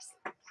 big press.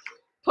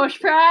 Push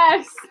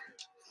press.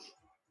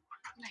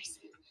 Nice.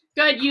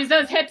 Good, use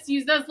those hips,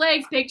 use those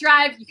legs, big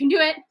drive. You can do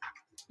it.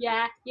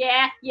 Yeah,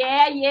 yeah,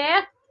 yeah,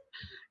 yeah.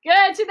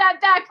 Good, to that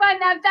back, find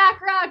that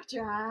back rock.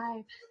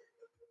 Drive.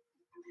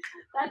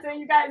 That's it,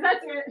 you guys,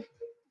 that's it.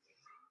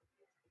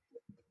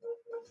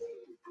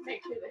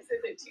 Make sure this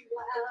isn't too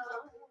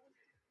loud.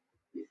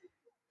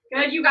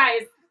 Good, you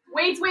guys.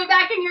 Weights way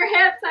back in your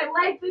hips. I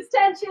like this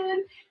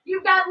tension.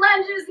 You've got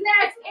lunges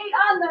next. 8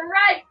 on the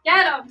right.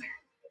 Get them.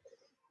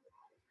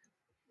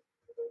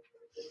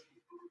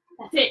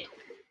 That's it.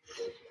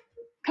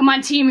 Come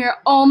on, team.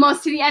 You're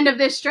almost to the end of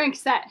this strength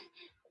set.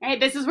 All right,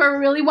 this is where we're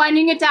really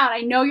winding it down.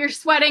 I know you're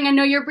sweating. I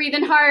know you're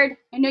breathing hard.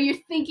 I know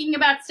you're thinking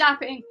about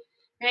stopping.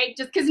 Right?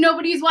 Just because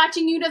nobody's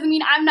watching you doesn't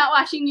mean I'm not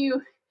watching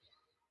you.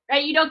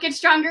 Right? You don't get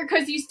stronger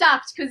because you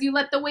stopped, because you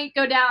let the weight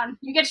go down.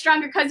 You get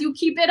stronger because you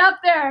keep it up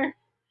there.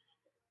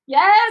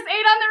 Yes, 8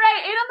 on the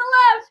right, 8 on the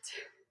left.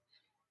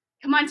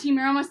 Come on, team,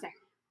 you're almost there.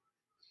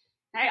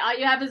 All right, all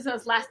you have is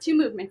those last 2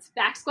 movements,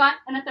 back squat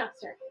and a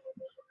thruster.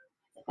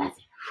 That's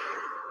it.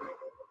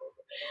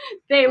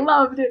 They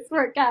love this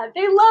workout.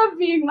 They love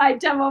being my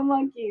demo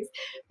monkeys.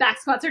 Back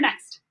squats are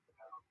next.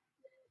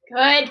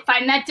 Good,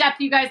 find that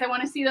depth, you guys. I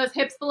want to see those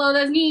hips below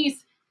those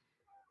knees.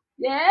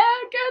 Yeah,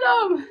 get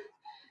them.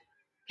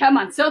 Come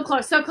on, so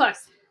close, so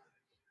close.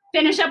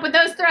 Finish up with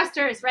those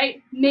thrusters,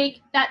 right?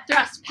 Make that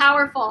thrust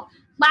powerful.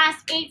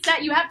 Last 8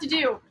 set you have to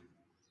do.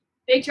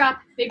 Big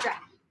drop, big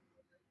drop.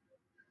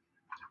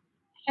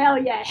 Hell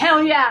yeah,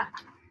 hell yeah.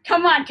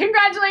 Come on,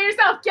 congratulate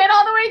yourself. Get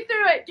all the way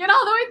through it. Get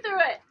all the way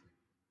through it.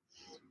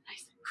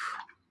 Nice.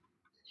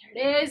 There it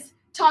is.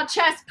 Tall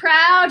chest,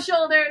 proud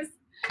shoulders.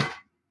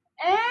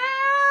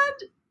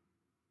 And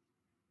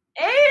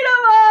 8 of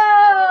them.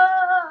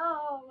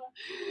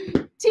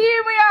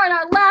 Team, we are on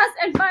our last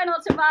and final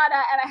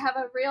Tabata, and I have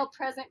a real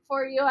present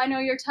for you. I know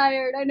you're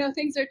tired. I know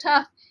things are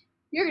tough.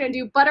 You're going to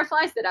do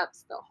butterfly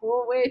sit-ups the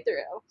whole way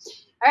through. All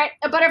right,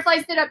 a butterfly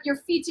sit-up, your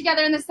feet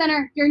together in the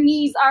center, your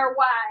knees are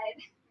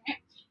wide. Okay.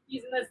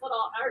 Using this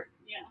little art,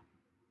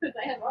 because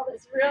I have all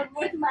this room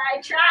with my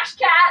trash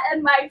cat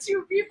and my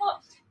 2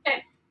 people.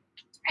 Okay,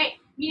 all right,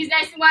 knees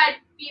nice and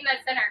wide, feet in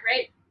that center,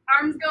 right?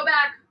 Arms go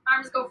back,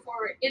 arms go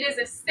forward. It is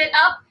a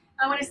sit-up.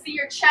 I want to see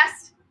your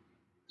chest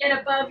get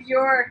above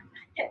your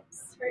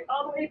hips, right?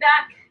 All the way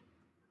back,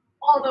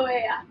 all the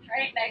way up,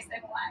 right? Nice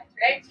and wide,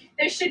 right?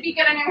 This should be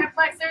good on your hip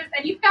flexors,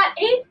 and you've got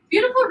 8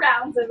 beautiful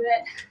rounds of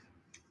it.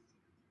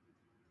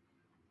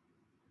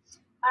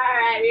 All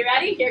right, you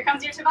ready? Here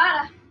comes your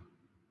Tabata.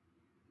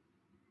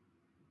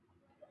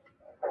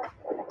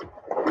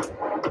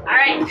 All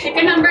right, pick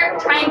a number,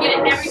 try and get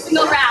it every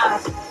single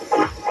round. 3,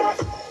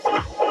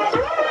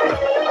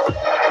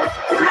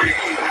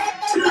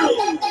 2,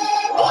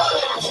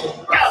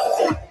 1,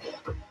 Go.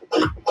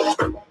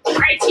 All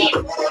right, team,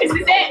 this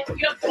is it.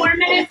 You have 4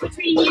 minutes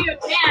between you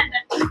and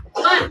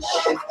lunch,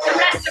 the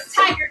rest of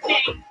Tiger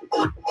King.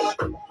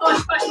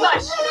 Push, push,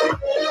 push.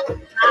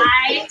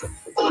 Nice.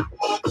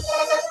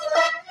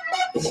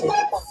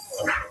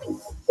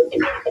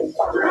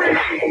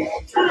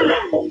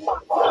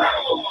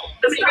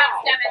 many reps,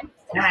 Devin?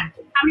 10.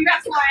 How many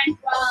reps, Loren?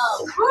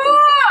 12. Woo!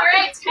 All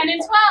right, 10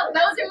 and 12.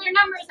 Those are your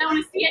numbers. I want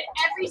to see it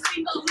every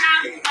single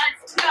round.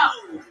 Let's go.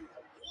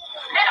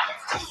 Hit 'em.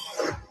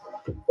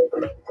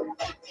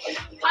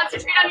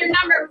 Concentrate on your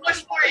number.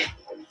 Push for it.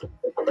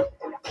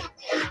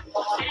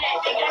 Okay,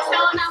 make it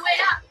excel on that way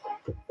up.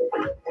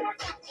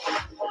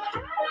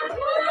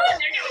 Woo!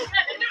 They're doing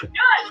good. They're doing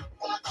good.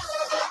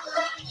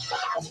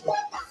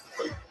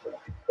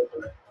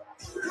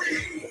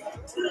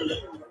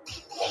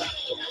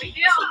 There we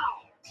go.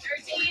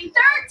 13,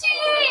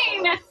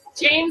 13.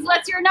 James,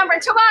 what's your number?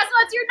 Tomas,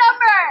 what's your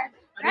number?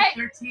 Right?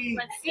 13.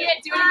 Let's see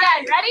it. Do it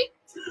again. Ready?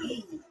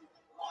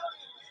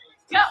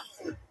 Go.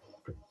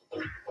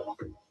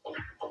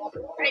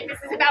 Great. This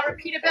is about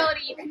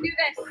repeatability. You can do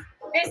this.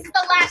 This is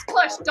the last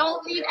push.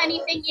 Don't leave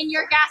anything in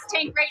your gas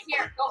tank right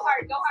here. Go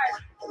hard. Go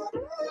hard.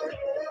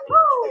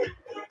 Woo.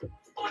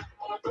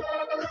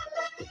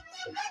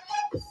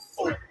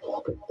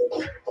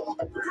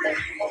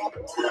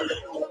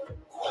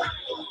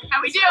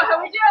 How we do?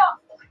 How we do?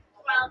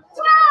 12.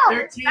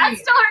 12. 13.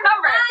 That's still her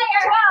number.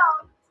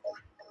 12.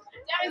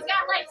 Devin's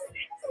got like 6.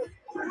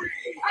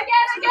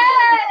 Again.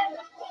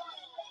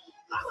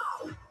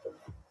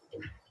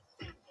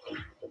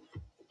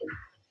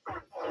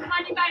 Come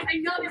on, you guys. I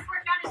know this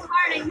workout is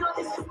hard. I know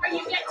this is where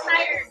you get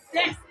tired.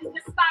 This is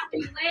the spot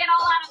where you lay it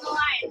all out on the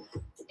line.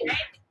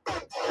 Okay?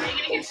 Are you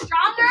going to get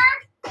stronger?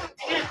 Are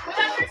you going to quit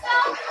on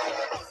yourself?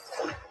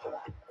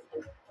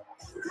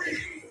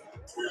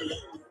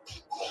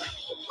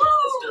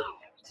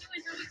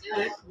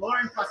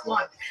 Loren +1. Oh!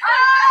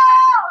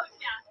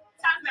 Yeah.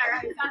 Sounds about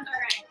right. Sounds about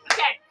right.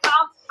 Okay.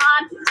 Come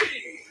on.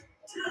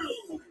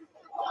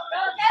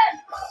 Real good.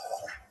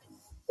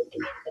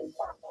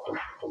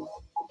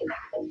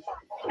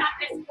 Got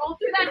this. Roll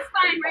through that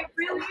spine, right?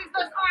 Really use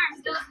those arms.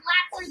 Those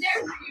lats are there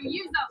for you.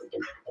 Use them.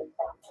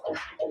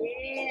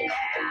 Yeah.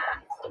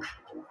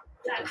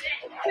 That's it.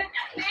 Good.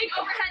 That big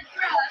overhead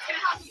throw. That's going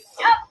to help you.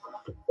 Yep.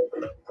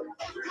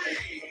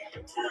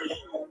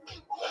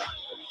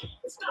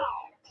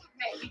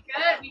 Okay, we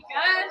good. We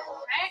good.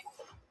 Right?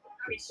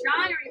 Are we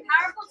strong? Are we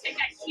powerful? Take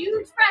that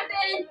huge breath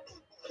in.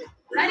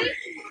 Ready?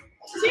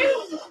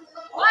 2,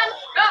 1,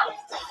 go.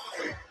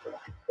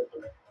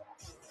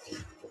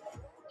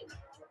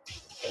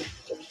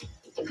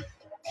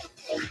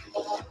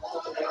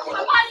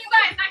 Come on, you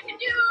guys. I can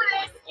do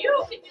this. You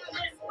can do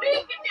this. We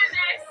can do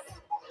this.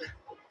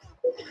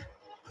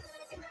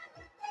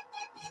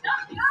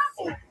 Stop,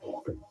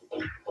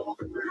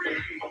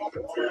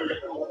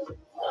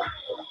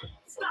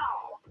 stop.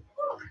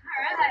 All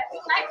right. We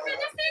like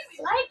finishing. We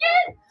like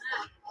it.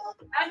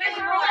 I'm going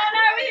to roll on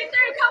our way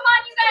through. Come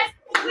on, you guys.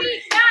 We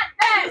got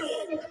this.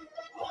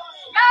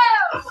 Go.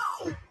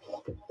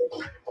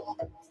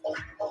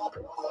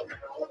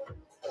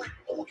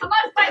 Come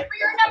on, fight for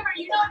your number.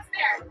 You know it's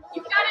there.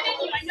 You've got it in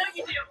you. I know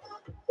you do.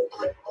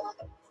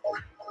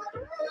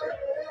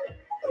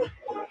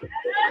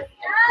 Yes,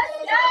 yes,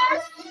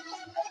 yes.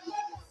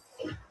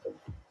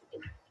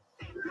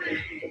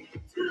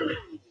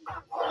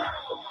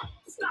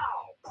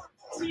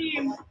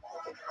 Team.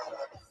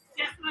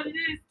 Guess what it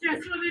is?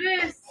 Guess what it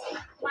is?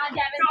 Come on,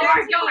 Devin. Go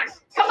hard, go hard.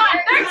 Come on,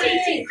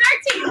 13, team.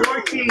 13.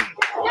 14. Get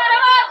him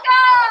up, go!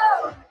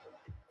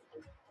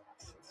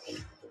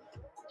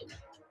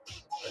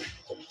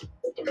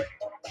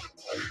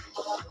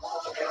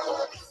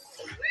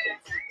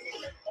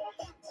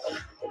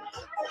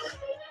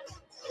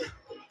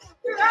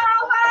 You're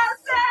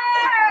almost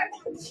there!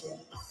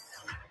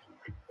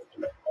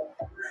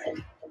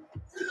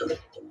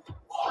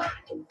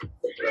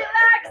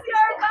 Relax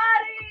your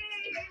body!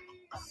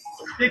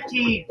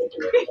 15.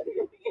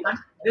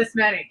 This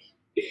many.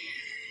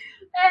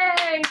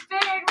 Hey,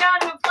 big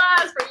round of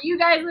applause for you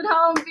guys at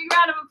home. Big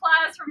round of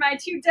applause for my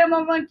 2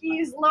 demo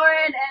monkeys,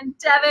 Loren and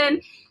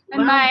Devin,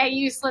 and my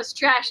useless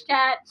trash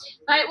cat.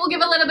 All right, we'll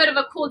give a little bit of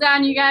a cool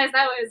down, you guys.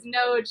 That was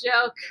no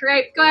joke.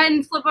 Right, go ahead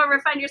and flip over.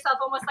 Find yourself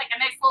almost like a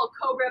nice little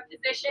cobra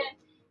position.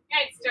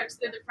 Right, stretch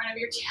through the front of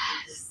your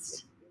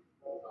chest.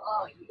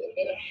 Oh,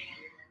 yeah.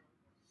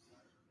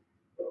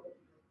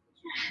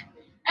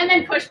 And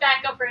then push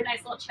back up for a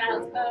nice little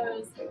child's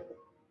pose.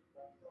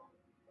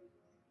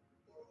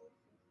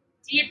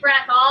 Deep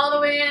breath all the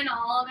way in,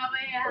 all the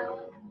way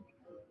out.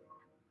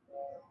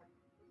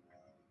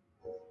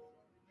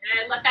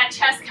 And let that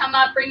chest come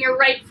up. Bring your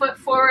right foot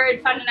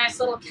forward. Find a nice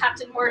little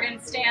Captain Morgan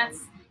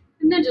stance.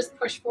 And then just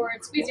push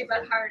forward. Squeeze your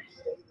butt hard.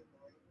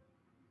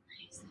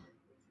 Nice.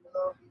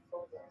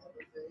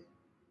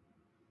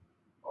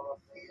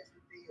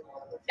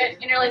 Good.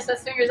 Interlace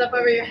those fingers up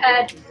over your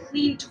head.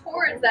 Lean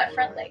towards that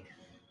front leg.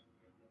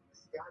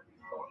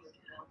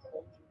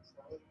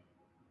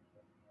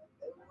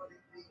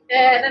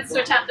 And then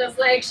switch out those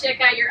legs,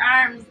 shake out your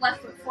arms,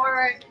 left foot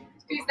forward,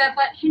 squeeze that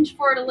butt, hinge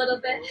forward a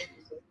little bit.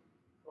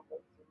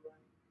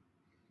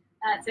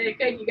 That's it,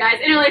 good, you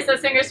guys. Interlace those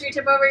fingers, reach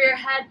up over your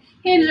head,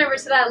 hinge over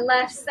to that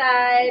left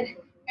side,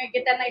 and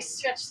get that nice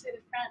stretch through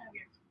the front of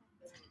your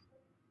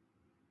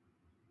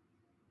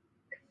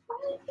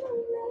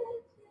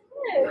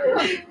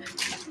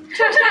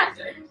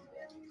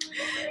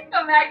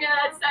Go back to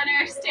that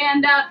center,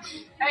 stand up.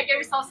 All right, give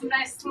yourself some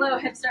nice slow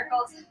hip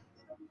circles.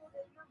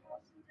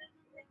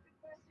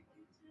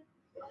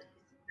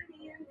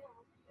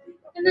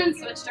 And then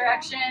switch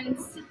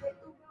directions.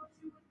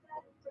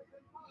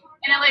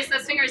 Interlace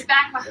those fingers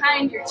back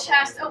behind your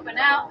chest, open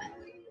out.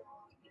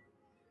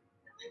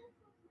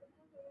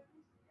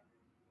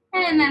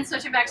 And then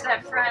switch it back to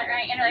that front,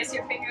 right? Interlace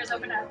your fingers,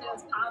 open out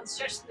those palms,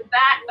 stretch to the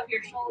back of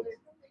your shoulder.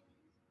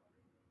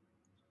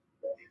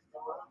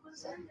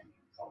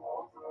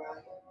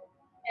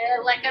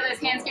 And let go of those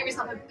hands, give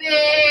yourself a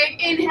big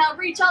inhale,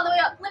 reach all the way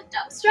up, lift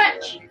up,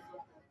 stretch.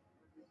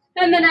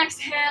 And then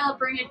exhale,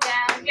 bring it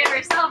down, give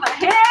yourself a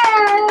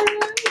hand.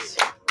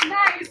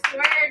 Nice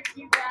work,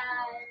 you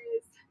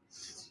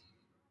guys.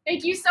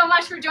 Thank you so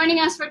much for joining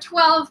us for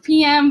 12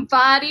 p.m.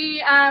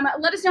 Body.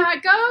 Let us know how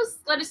it goes.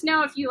 Let us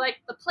know if you like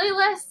the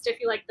playlist, if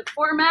you like the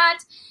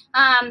format.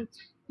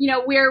 You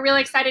know, we're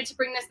really excited to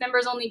bring this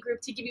members-only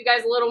group to give you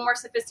guys a little more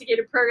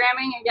sophisticated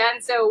programming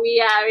again. So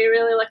we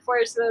really look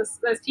forward to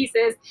those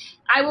pieces.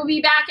 I will be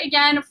back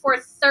again for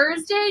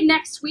Thursday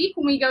next week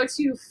when we go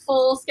to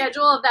full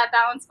schedule of that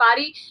balanced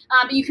body.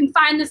 But you can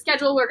find the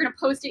schedule. We're going to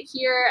post it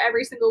here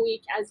every single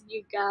week as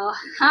you go.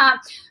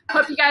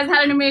 Hope you guys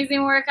had an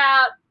amazing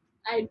workout.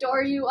 I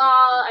adore you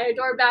all. I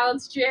adore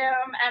Balance Gym,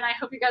 and I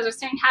hope you guys are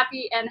staying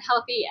happy and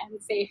healthy and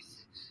safe.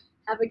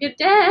 Have a good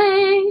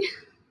day.